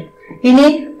പറ്റും. ഇനി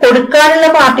കൊടുക്കാനുള്ള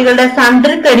പാർട്ടികളുടെ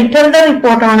സണ്ടറി ക്രെഡിറ്ററുടെ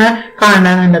റിപ്പോർട്ടാണ്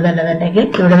കാണണമെന്നുണ്ടെന്നുണ്ടെങ്കിൽ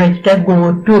ഇവിടെ വെച്ചിട്ട് ഗോ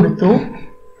ടു എടുത്തു,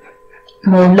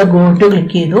 മുകളിൽ ഗോ ടു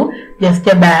ക്ലിക്ക് ചെയ്തു,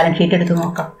 ജസ്റ്റ് ബാലൻസ് ഷീറ്റ് എടുത്ത്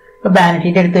നോക്കാം. അപ്പൊ ബാലൻസ്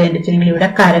ഷീറ്റ് എടുത്ത് കഴിഞ്ഞിട്ടുണ്ടെങ്കിൽ ഇവിടെ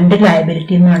കറന്റ്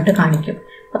ലയബിലിറ്റി എന്ന് പറഞ്ഞിട്ട് കാണിക്കും.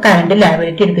 അപ്പൊ കറന്റ്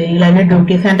ലയബിലിറ്റി എടുത്തു കഴിഞ്ഞാൽ അതിന്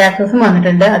ഡ്യൂട്ടീസ് ആൻഡ് ടാക്സസും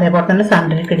വന്നിട്ടുണ്ട്. അതേപോലെ തന്നെ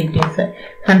സണ്ടറി ക്രെഡിറ്റേഴ്സ്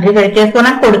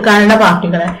പറഞ്ഞാൽ കൊടുക്കാനുള്ള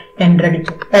പാർട്ടികളെ എൻ്റർ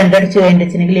അടിച്ചു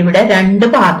കഴിഞ്ഞിട്ടുണ്ടെങ്കിൽ ഇവിടെ 2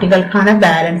 പാർട്ടികൾക്കാണ്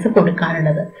ബാലൻസ്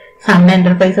കൊടുക്കാനുള്ളത്. സൺ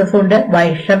എന്റർപ്രൈസസും ഉണ്ട്,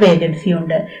 വൈഷ്ണവ് ഏജൻസിയും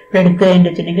ഉണ്ട്. ഇവിടെ എടുത്തു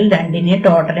കഴിഞ്ഞിട്ടുണ്ടെങ്കിൽ 2ന്റെയും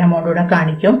ടോട്ടൽ എമൗണ്ട് ഇവിടെ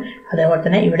കാണിക്കും. അതേപോലെ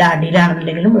തന്നെ ഇവിടെ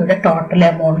അടിയിലാണെന്നുണ്ടെങ്കിലും ഇവിടെ ടോട്ടൽ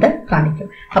എമൗണ്ട് കാണിക്കും.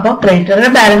 അപ്പൊ ക്രെഡിറ്ററുടെ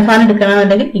ബാലൻസ് ആണ്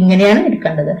എടുക്കണമെന്നുണ്ടെങ്കിൽ ഇങ്ങനെയാണ്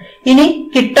എടുക്കേണ്ടത്. ഇനി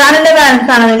കിട്ടാനുള്ള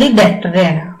ബാലൻസ് ആണെന്നുണ്ടെങ്കിൽ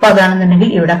ഡെറ്ററുടെയാണ്. അപ്പൊ അതാണെന്നുണ്ടെങ്കിൽ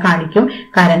ഇവിടെ കാണിക്കും.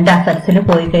 കറന്റ് അസറ്റ്സിൽ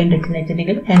പോയി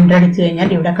കഴിഞ്ഞിട്ടുണ്ടെങ്കിൽ എൻ്റർ അടിച്ചു കഴിഞ്ഞാൽ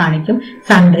ഇവിടെ കാണിക്കും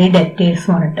സൺട്രി ഡെറ്റേഴ്സ്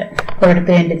പറഞ്ഞിട്ട്. അപ്പൊ എടുത്ത്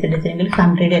കഴിഞ്ഞിട്ടുണ്ടെങ്കിൽ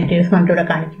സൺട്രി ഡെറ്റേഴ്സ് പറഞ്ഞിട്ട് ഇവിടെ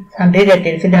കാണിക്കും. സൺട്രി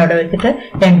ഡെറ്റേഴ്സിന്റെ അവിടെ വെച്ചിട്ട്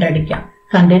എൻ്റർ അടിക്കാം.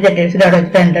 സൺട്രി ഡെറ്റേഴ്സിന്റെ അവിടെ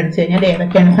വെച്ചിട്ട് എൻ്റർ അടിച്ചു കഴിഞ്ഞാൽ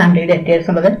ഏതൊക്കെയാണ് സൺട്രി ഡെറ്റേഴ്സ്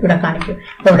ഉള്ളത് ഇവിടെ കാണിക്കും.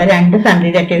 അപ്പൊ ഇവിടെ 2 സൺട്രി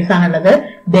ഡെറ്റേഴ്സ് ആണുള്ളത്.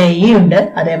 ദയി ഉണ്ട്,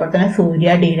 അതേപോലെ തന്നെ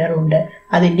സൂര്യ ഡീലറും ഉണ്ട്.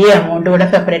 അതിന്റെ എമൗണ്ട് ഇവിടെ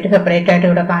സെപ്പറേറ്റ് ആയിട്ട്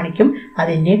ഇവിടെ കാണിക്കും.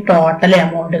 അതിന്റെ ടോട്ടൽ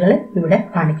എമൗണ്ടുകൾ ഇവിടെ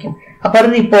കാണിക്കും. അപ്പൊ ഒരു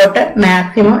റിപ്പോർട്ട്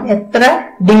മാക്സിമം എത്ര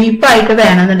ഡീപ്പായിട്ട്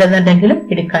വേണമെന്നുണ്ടെന്നുണ്ടെങ്കിലും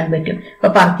എടുക്കാൻ പറ്റും. ഇപ്പൊ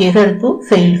പർച്ചേസ് എടുത്തു,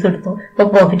 സെയിൽസ് എടുത്തു. ഇപ്പൊ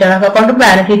profit and loss account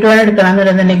balance sheet വേണം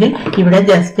എടുക്കണമെന്നുണ്ടെന്നുണ്ടെങ്കിൽ ഇവിടെ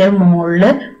ജസ്റ്റ് മുകളിൽ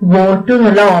ഗോ ടു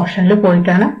എന്നുള്ള ഓപ്ഷനിൽ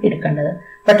പോയിട്ടാണ് എടുക്കേണ്ടത്.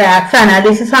 ഇപ്പൊ ടാക്സ്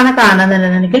അനാലിസിസ് ആണ്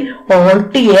കാണുന്നുണ്ടെന്നുണ്ടെങ്കിൽ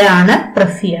Alt A ആണ്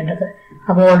പ്രസ് ചെയ്യേണ്ടത്.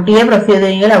 അപ്പൊ Alt A പ്രസ് ചെയ്ത്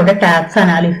കഴിഞ്ഞാൽ അവിടെ ടാക്സ്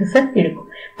അനാലിസിസ് എടുക്കും.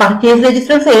 പർച്ചേസ്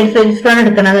രജിസ്റ്റർ സെയിൽസ് രജിസ്റ്റർ ആണ്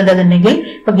എടുക്കണമെന്നുണ്ടെന്നുണ്ടെങ്കിൽ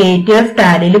ഇപ്പൊ ഗേറ്റ് ഓഫ്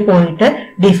ടാലിയിൽ പോയിട്ട്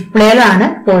ഡിസ്പ്ലേയിലാണ്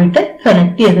പോയിട്ട്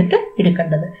സെലക്ട് ചെയ്തിട്ട്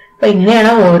എടുക്കേണ്ടത്. അപ്പൊ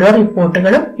ഇങ്ങനെയാണ് ഓരോ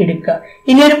റിപ്പോർട്ടുകളും എടുക്കുക.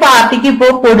 ഇനി ഒരു പാർട്ടിക്ക് ഇപ്പോ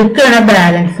കൊടുക്കുകയാണ്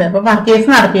ബാലൻസ്. അപ്പൊ പർച്ചേസ്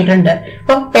നടത്തിയിട്ടുണ്ട്,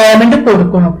 ഇപ്പൊ പേയ്മെന്റ്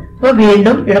കൊടുക്കണം. അപ്പൊ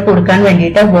വീണ്ടും ഇവിടെ കൊടുക്കാൻ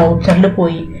വേണ്ടിയിട്ട് വൗച്ചറിൽ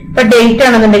പോയി. ഇപ്പൊ ഡേറ്റ്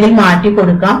ആണെന്നുണ്ടെങ്കിൽ മാറ്റി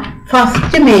കൊടുക്കാം.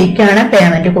 1 മെയ്ക്കാണ്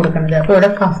പേയ്മെന്റ് കൊടുക്കുന്നത്. അപ്പൊ ഇവിടെ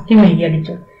 1 മെയ്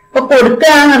അടിച്ചു. അപ്പൊ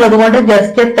കൊടുക്കുകയാണെന്നുള്ളത് കൊണ്ട്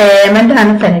ജസ്റ്റ് പേയ്മെന്റ്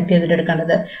ആണ് സെലക്ട് ചെയ്തിട്ട്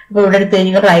എടുക്കേണ്ടത്. അപ്പൊ ഇവിടെ എടുത്തു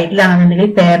കഴിഞ്ഞാൽ റൈറ്റിലാണെന്നുണ്ടെങ്കിൽ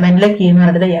പേയ്മെന്റിലെ കീ എന്ന്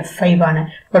പറയുന്നത് F5 ആണ്.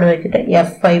 ഇവിടെ വെച്ചിട്ട്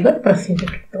F5 പ്രസ്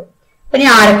ചെയ്തിട്ടെടുത്തു. അപ്പൊ ഇനി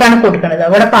ആർക്കാണ് കൊടുക്കുന്നത്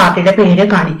അവിടെ പാർട്ടിയുടെ പേര്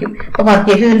കാണിക്കും. അപ്പൊ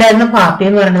പർച്ചേസ് ചെയ്തിട്ടുണ്ടായിരുന്ന പാർട്ടി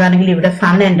എന്ന് പറയുന്നതാണെങ്കിൽ ഇവിടെ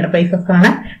സൺ എന്റർപ്രൈസസ് ആണ്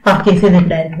പർച്ചേസ്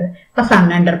ചെയ്തിട്ടുണ്ടായിരുന്നത്. അപ്പൊ സൺ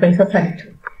എന്റർപ്രൈസസ് അടിച്ചു.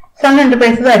 സൺ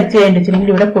എന്റർപ്രൈസസ് അടിച്ചു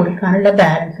കഴിഞ്ഞിട്ടുണ്ടെങ്കിൽ ഇവിടെ കൊടുക്കാനുള്ള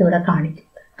ബാലൻസ് ഇവിടെ കാണിക്കും.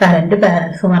 കറന്റ്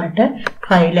ബാലൻസ് പറഞ്ഞിട്ട്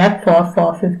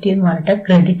 5,04,450 എന്ന് പറഞ്ഞിട്ട്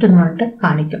ക്രെഡിറ്റ് എന്ന് പറഞ്ഞിട്ട്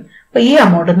കാണിക്കും. അപ്പൊ ഈ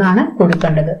എമൗണ്ട് നിന്നാണ്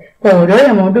കൊടുക്കേണ്ടത്. അപ്പൊ ഓരോ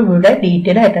എമൗണ്ടും ഇവിടെ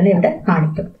ഡീറ്റെയിൽ ആയിട്ട് തന്നെ ഇവിടെ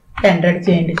കാണിക്കും. എൻ്റർ അടിച്ച്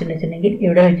കഴിഞ്ഞിട്ടുണ്ടെങ്കിൽ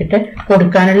ഇവിടെ വെച്ചിട്ട്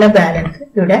കൊടുക്കാനുള്ള ബാലൻസ്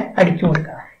ഇവിടെ അടിച്ചു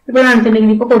കൊടുക്കുക. ഇപ്പൊ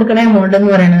കാണിച്ചിട്ടുണ്ടെങ്കിൽ ഇപ്പൊ കൊടുക്കുന്ന എമൗണ്ട് എന്ന്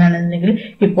പറയുന്നതാണെന്നുണ്ടെങ്കിൽ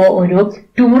ഇപ്പോ ഒരു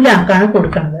 2 lakh ആണ്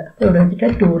കൊടുക്കുന്നത്. ഇവിടെ വെച്ചിട്ട്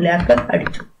 2 lakh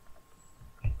അടിച്ചു.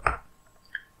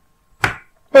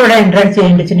 ഇവിടെ എൻ്റർ അടിച്ച്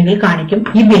കഴിഞ്ഞിട്ടുണ്ടെങ്കിൽ കാണിക്കും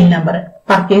ഈ ബിൽ നമ്പർ.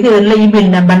 പർച്ചേസ് ചെയ്തിട്ടുള്ള ഈ ബിൽ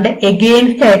നമ്പറിന്റെ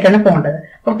എഗെയിൻസ്റ്റ് ആയിട്ടാണ് പോകേണ്ടത്.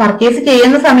 അപ്പൊ പർച്ചേസ്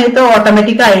ചെയ്യുന്ന സമയത്ത്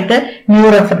ഓട്ടോമാറ്റിക് ആയിട്ട് ന്യൂ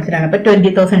റെഫറൻസിലാണ്. അപ്പൊ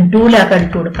 20,000 2 lakh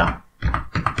അടിച്ചു കൊടുക്കാം.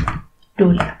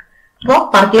 2 lakh. അപ്പോൾ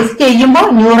പർച്ചേസ് ചെയ്യുമ്പോൾ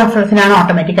ന്യൂ റെഫറൻസിലാണ്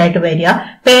ഓട്ടോമാറ്റിക് ആയിട്ട് വരിക.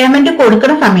 പേയ്മെന്റ്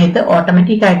കൊടുക്കുന്ന സമയത്ത്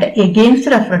ഓട്ടോമാറ്റിക് ആയിട്ട്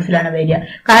എഗെയിൻസ്റ്റ് റെഫറൻസിലാണ് വരിക.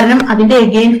 കാരണം അതിന്റെ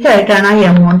എഗെയിൻസ്റ്റ് ആയിട്ടാണ് ആ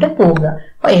എമൗണ്ട് പോവുക.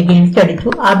 അപ്പൊ എഗെയിൻസ്റ്റ് അടിച്ചു.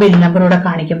 ആ ബിൽ നമ്പർ ഇവിടെ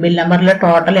കാണിക്കും. ബിൽ നമ്പറിലെ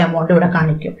ടോട്ടൽ എമൗണ്ട് ഇവിടെ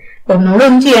കാണിക്കും. ഒന്നുകൂടെ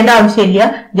ഒന്നും ചെയ്യേണ്ട ആവശ്യമില്ല.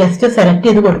 ജസ്റ്റ് സെലക്ട്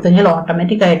ചെയ്ത് കൊടുത്തു കഴിഞ്ഞാൽ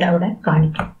ഓട്ടോമാറ്റിക് ആയിട്ട് അവിടെ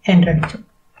കാണിക്കും. എൻ്റർ അടിച്ചു.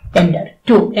 എൻ്റർ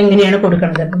 2 എങ്ങനെയാണ്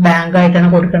കൊടുക്കുന്നത്? ബാങ്ക് ആയിട്ടാണ്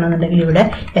കൊടുക്കണമെന്നുണ്ടെങ്കിൽ ഇവിടെ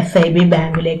SIB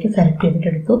ബാങ്കിലേക്ക് സെലക്ട്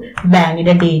ചെയ്തിട്ടെടുത്തു.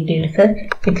 ബാങ്കിന്റെ ഡീറ്റെയിൽസ്,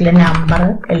 ഇതിലെ നമ്പർ,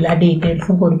 എല്ലാ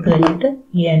ഡീറ്റെയിൽസും കൊടുത്തു കഴിഞ്ഞിട്ട്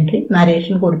ഈ എൻട്രി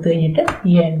നരേഷൻ കൊടുത്തു കഴിഞ്ഞിട്ട്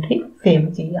ഈ എൻട്രി സേവ്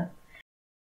ചെയ്യാം.